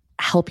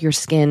help your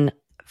skin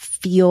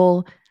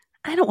feel,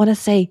 I don't want to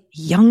say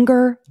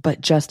younger,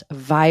 but just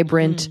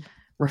vibrant,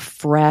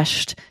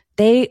 refreshed.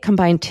 They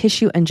combine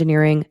tissue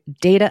engineering,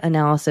 data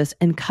analysis,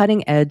 and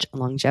cutting-edge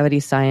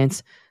longevity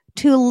science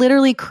to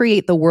literally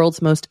create the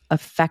world's most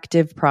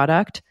effective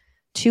product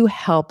to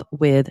help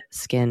with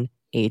skin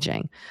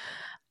aging.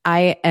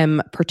 I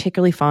am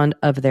particularly fond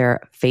of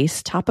their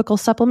face topical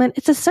supplement.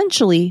 It's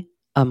essentially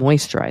a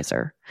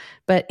moisturizer,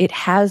 but it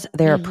has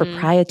their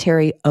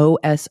proprietary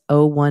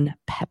OS01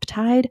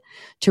 peptide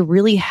to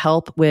really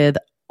help with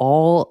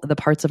all the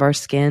parts of our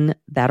skin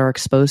that are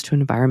exposed to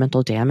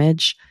environmental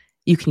damage.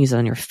 You can use it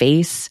on your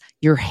face,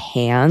 your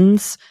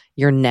hands,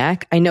 your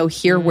neck. I know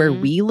here where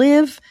we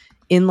live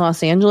in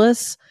Los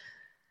Angeles,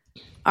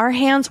 our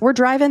hands, we're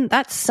driving,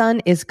 that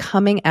sun is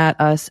coming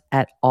at us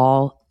at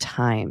all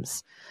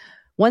times.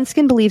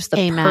 OneSkin believes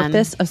the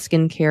purpose of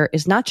skincare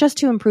is not just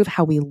to improve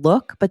how we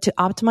look, but to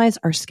optimize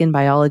our skin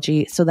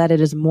biology so that it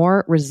is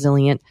more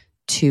resilient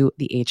to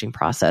the aging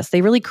process.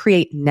 They really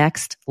create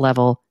next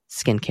level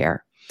skincare.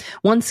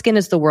 OneSkin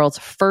is the world's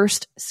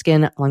first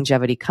skin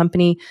longevity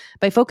company.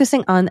 By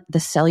focusing on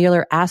the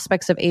cellular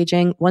aspects of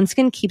aging,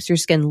 OneSkin keeps your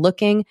skin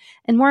looking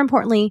and, more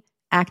importantly,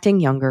 acting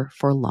younger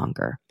for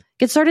longer.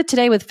 Get started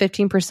today with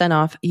 15%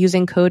 off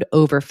using code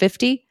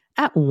OVER50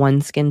 at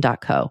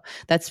oneskin.co.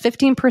 That's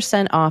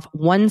 15% off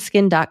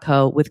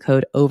oneskin.co with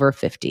code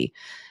OVER50.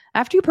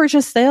 After you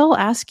purchase, they'll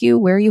ask you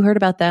where you heard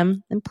about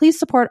them, and please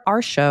support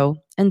our show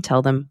and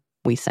tell them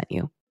we sent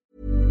you.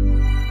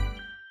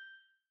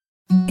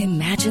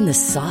 Imagine the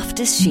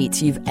softest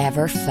sheets you've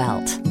ever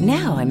felt.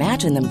 Now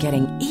imagine them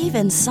getting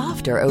even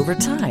softer over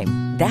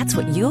time. That's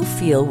what you'll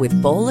feel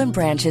with Boll &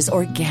 Branch's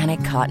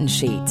organic cotton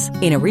sheets.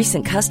 In a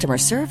recent customer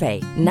survey,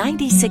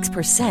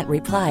 96%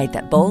 replied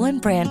that Boll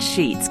 & Branch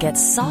sheets get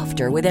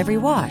softer with every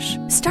wash.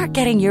 Start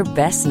getting your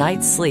best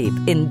night's sleep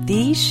in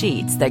these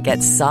sheets that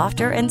get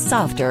softer and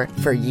softer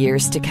for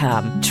years to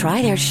come.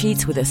 Try their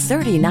sheets with a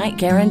 30-night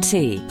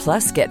guarantee.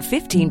 Plus, get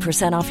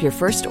 15% off your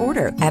first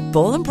order at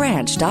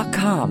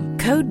bollandbranch.com.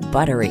 Code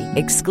BUTTERY.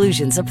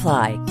 Exclusions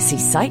apply. See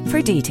site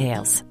for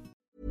details.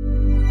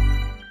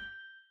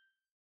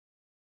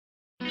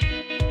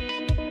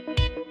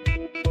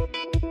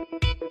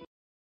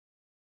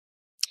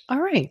 All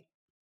right.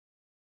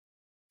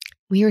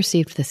 We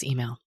received this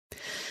email.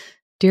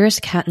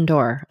 Dearest Cat and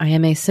Door, I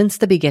am a since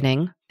the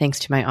beginning, thanks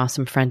to my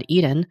awesome friend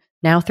Eden,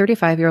 now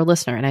 35-year-old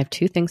listener, and I have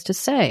two things to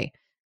say.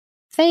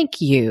 Thank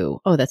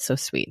you. Oh, that's so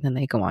sweet. And then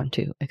they go on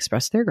to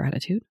express their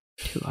gratitude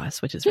to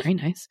us, which is very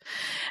nice.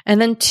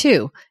 And then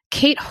 2,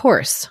 Kate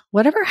Horse,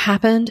 whatever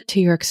happened to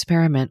your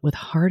experiment with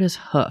Hard as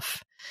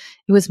Hoof?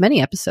 It was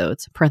many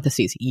episodes,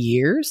 parentheses,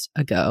 years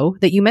ago,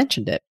 that you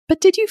mentioned it.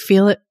 But did you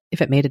feel it,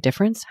 if it made a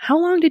difference? How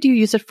long did you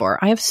use it for?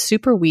 I have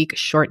super weak,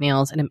 short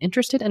nails, and I'm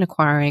interested in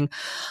acquiring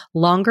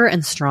longer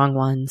and strong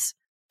ones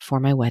for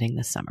my wedding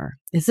this summer.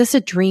 Is this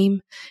a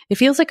dream? It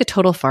feels like a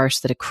total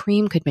farce that a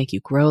cream could make you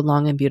grow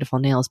long and beautiful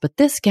nails, but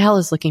this gal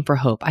is looking for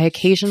hope. I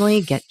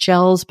occasionally get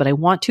gels, but I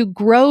want to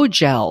grow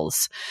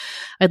gels.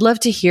 I'd love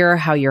to hear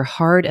how your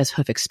Hard as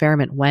Hoof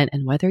experiment went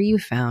and whether you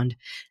found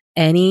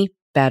any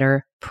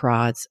better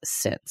prods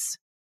since.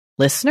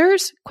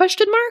 Listeners? ?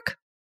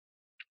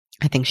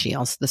 I think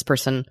this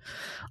person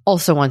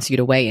also wants you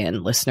to weigh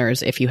in,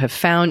 listeners, if you have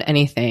found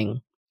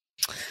anything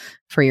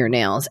for your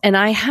nails. And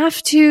I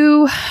have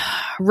to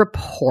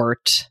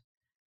report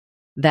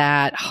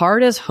that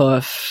Hard as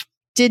Hoof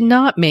did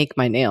not make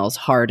my nails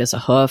hard as a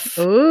hoof.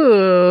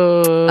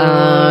 Ooh.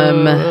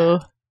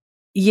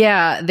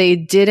 Yeah, they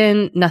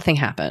didn't. Nothing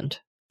happened.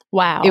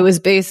 Wow. It was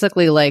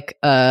basically like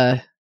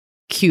a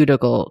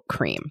cuticle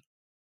cream.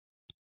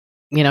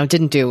 You know, it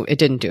didn't do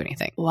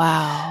anything.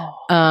 Wow.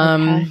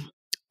 Okay.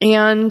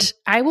 And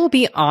I will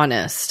be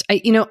honest.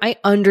 I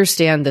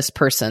understand this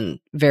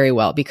person very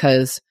well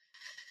because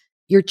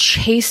you're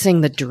chasing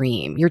the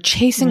dream. You're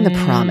chasing the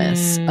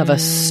promise of a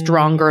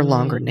stronger,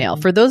 longer nail.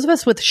 For those of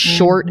us with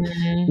short,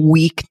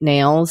 weak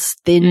nails,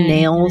 thin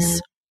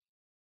nails,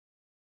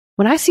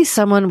 when I see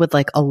someone with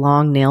like a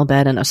long nail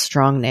bed and a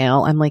strong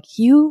nail, I'm like,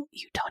 you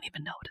don't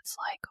even know what it's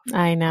like.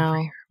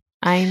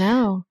 I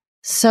know.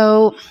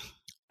 So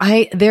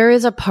there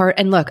is a part,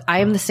 and look, I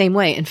am the same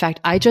way. In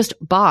fact, I just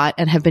bought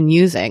and have been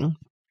using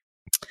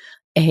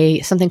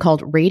something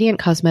called Radiant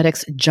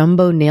Cosmetics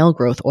Jumbo Nail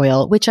Growth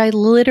Oil, which I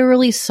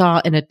literally saw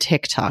in a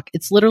TikTok.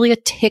 It's literally a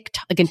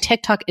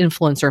TikTok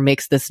influencer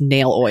makes this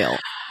nail oil.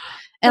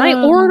 And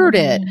I ordered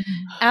it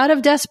out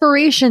of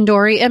desperation,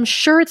 Dory. I'm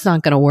sure it's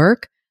not going to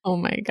work. Oh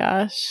my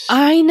gosh.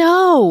 I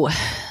know.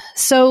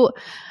 So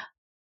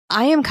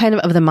I am kind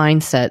of the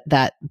mindset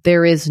that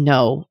there is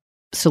no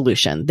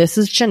solution. This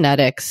is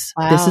genetics.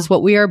 Wow. This is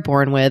what we are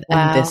born with, Wow.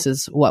 and this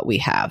is what we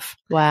have.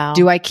 Wow.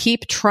 Do I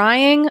keep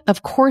trying?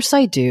 Of course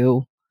I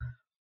do.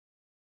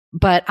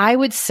 But I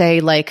would say,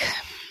 like,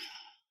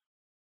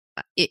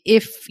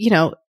 if,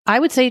 I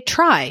would say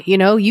try,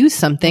 use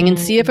something and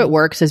see if it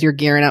works as you're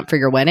gearing up for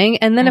your wedding.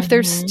 And then if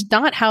there's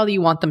not how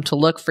you want them to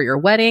look for your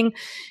wedding,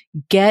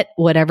 get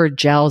whatever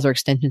gels or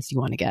extensions you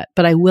want to get.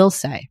 But I will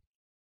say,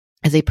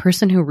 as a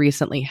person who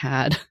recently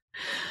had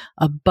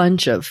a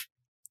bunch of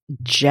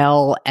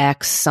gel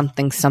X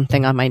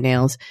something on my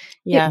nails,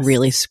 Yes. it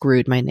really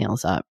screwed my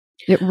nails up.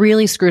 It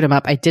really screwed them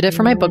up. I did it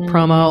for my book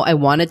promo. I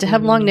wanted to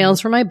have long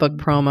nails for my book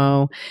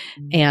promo,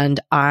 and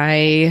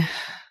I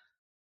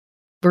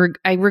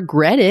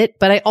regret it,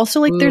 but I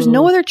also there's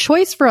no other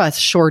choice for us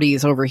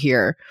shorties over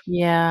here.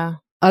 Yeah.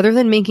 Other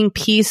than making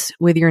peace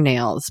with your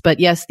nails. But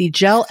yes, the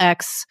Gel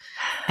X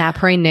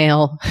après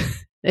nail,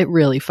 it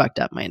really fucked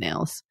up my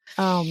nails.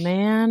 Oh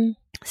man.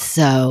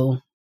 So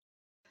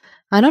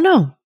I don't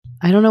know.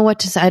 I don't know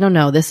what to say. I don't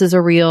know. This is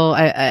a real,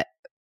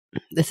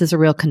 this is a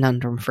real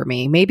conundrum for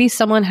me. Maybe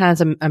someone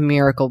has a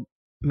miracle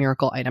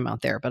item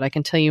out there, but I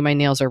can tell you my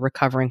nails are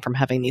recovering from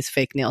having these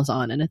fake nails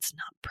on, and it's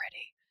not pretty.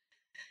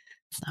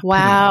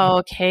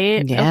 Wow.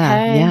 Kate.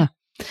 Yeah.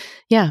 Okay.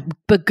 Yeah.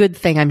 But good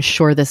thing I'm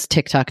sure this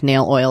TikTok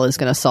nail oil is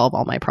going to solve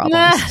all my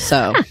problems.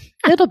 So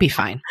it'll be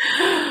fine.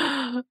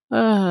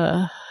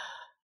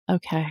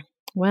 Okay.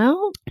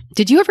 Well,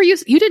 did you ever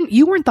use,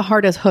 you weren't the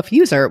hardest hoof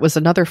user. It was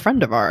another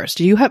friend of ours.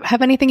 Do you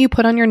have anything you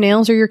put on your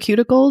nails or your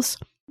cuticles?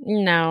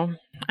 no,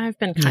 I've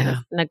been kind of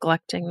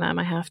neglecting them,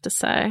 I have to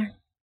say.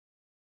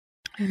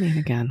 I mean,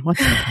 again, what's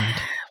the point?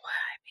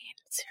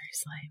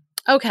 Seriously.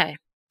 Okay.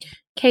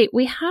 Kate,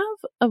 we have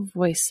a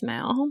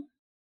voicemail.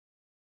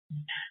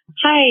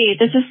 Hi,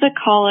 this is the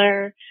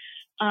caller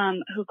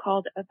who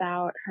called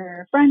about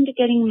her friend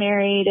getting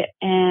married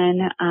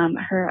and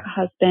her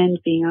husband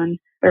being on,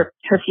 or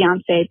her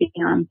fiance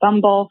being on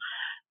Bumble,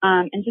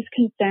 and just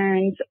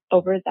concerns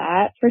over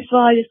that. First of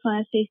all, I just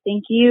want to say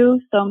thank you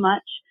so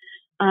much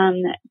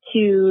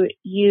to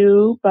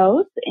you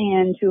both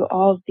and to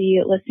all of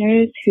the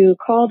listeners who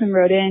called and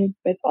wrote in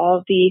with all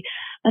of the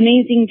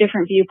amazing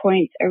different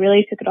viewpoints. I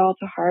really took it all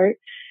to heart.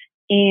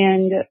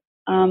 And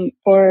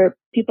for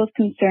people's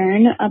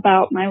concern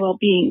about my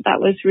well-being, that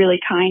was really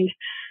kind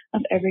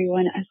of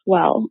everyone as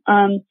well.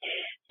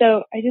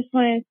 So I just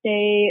want to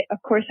say,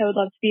 of course, I would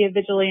love to be a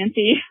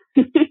vigilante,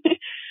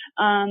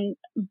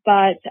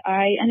 but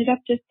I ended up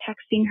just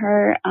texting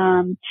her,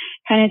 kind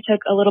of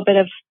took a little bit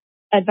of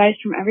advice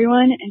from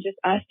everyone and just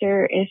asked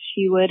her if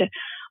she would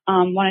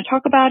want to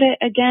talk about it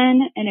again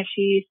and if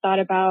she thought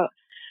about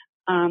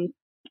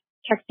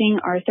texting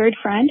our third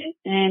friend.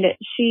 And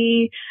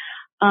she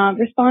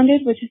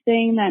responded with just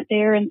saying that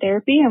they're in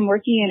therapy and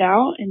working it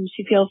out, and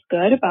she feels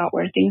good about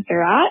where things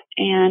are at,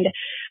 and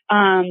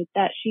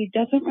that she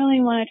doesn't really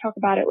want to talk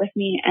about it with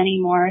me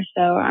anymore.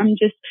 So I'm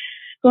just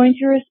going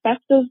to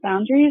respect those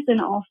boundaries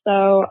and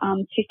also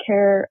take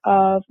care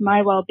of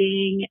my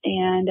well-being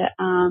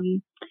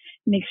and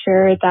make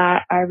sure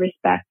that I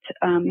respect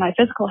my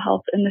physical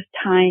health in this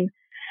time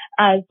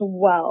as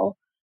well.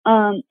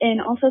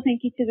 And also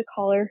thank you to the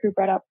caller who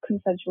brought up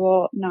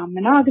consensual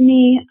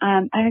non-monogamy.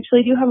 I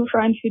actually do have a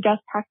friend who does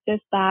practice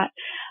that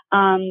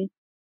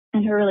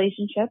in her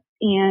relationship.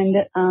 And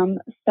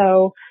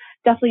so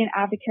definitely an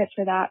advocate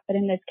for that. But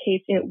in this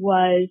case, it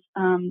was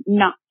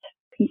not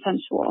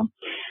consensual.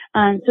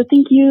 So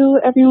thank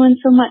you, everyone,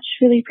 so much.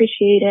 Really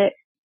appreciate it.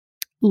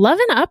 Love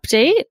an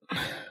update.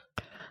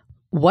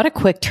 What a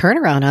quick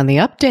turnaround on the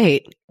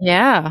update.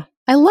 Yeah.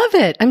 I love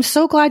it. I'm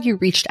so glad you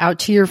reached out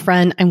to your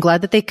friend. I'm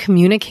glad that they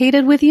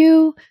communicated with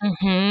you.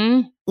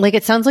 Mm-hmm. Like,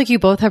 it sounds like you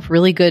both have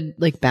really good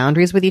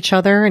boundaries with each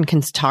other and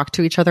can talk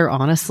to each other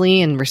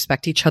honestly and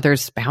respect each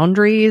other's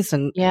boundaries.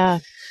 And yeah,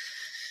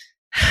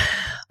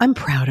 I'm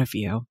proud of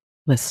you,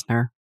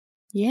 listener.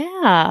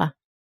 Yeah.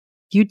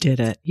 You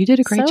did it. You did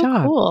a great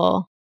job.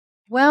 Cool.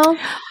 Well,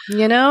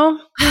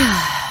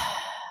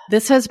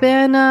 this has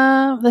been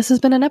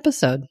an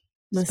episode.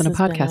 It's been a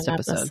podcast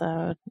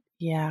episode.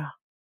 Yeah.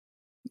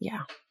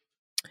 Yeah.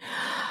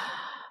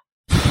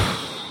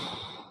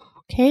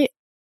 Kate,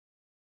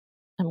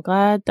 I'm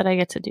glad that I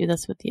get to do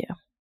this with you.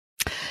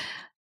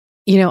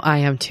 I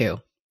am too.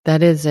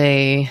 That is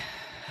a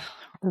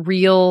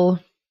real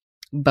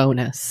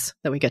bonus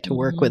that we get to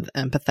work with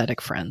empathetic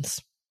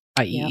friends,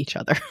 i.e. each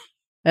other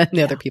and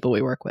the other people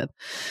we work with.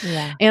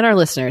 Yeah. And our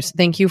listeners.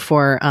 Thank you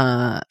for,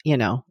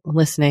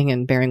 listening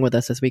and bearing with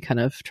us as we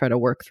kind of try to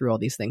work through all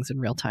these things in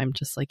real time,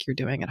 just like you're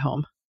doing at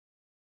home.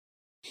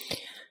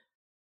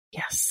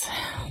 Yes.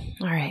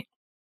 All right.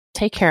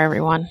 Take care,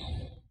 everyone.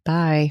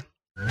 Bye.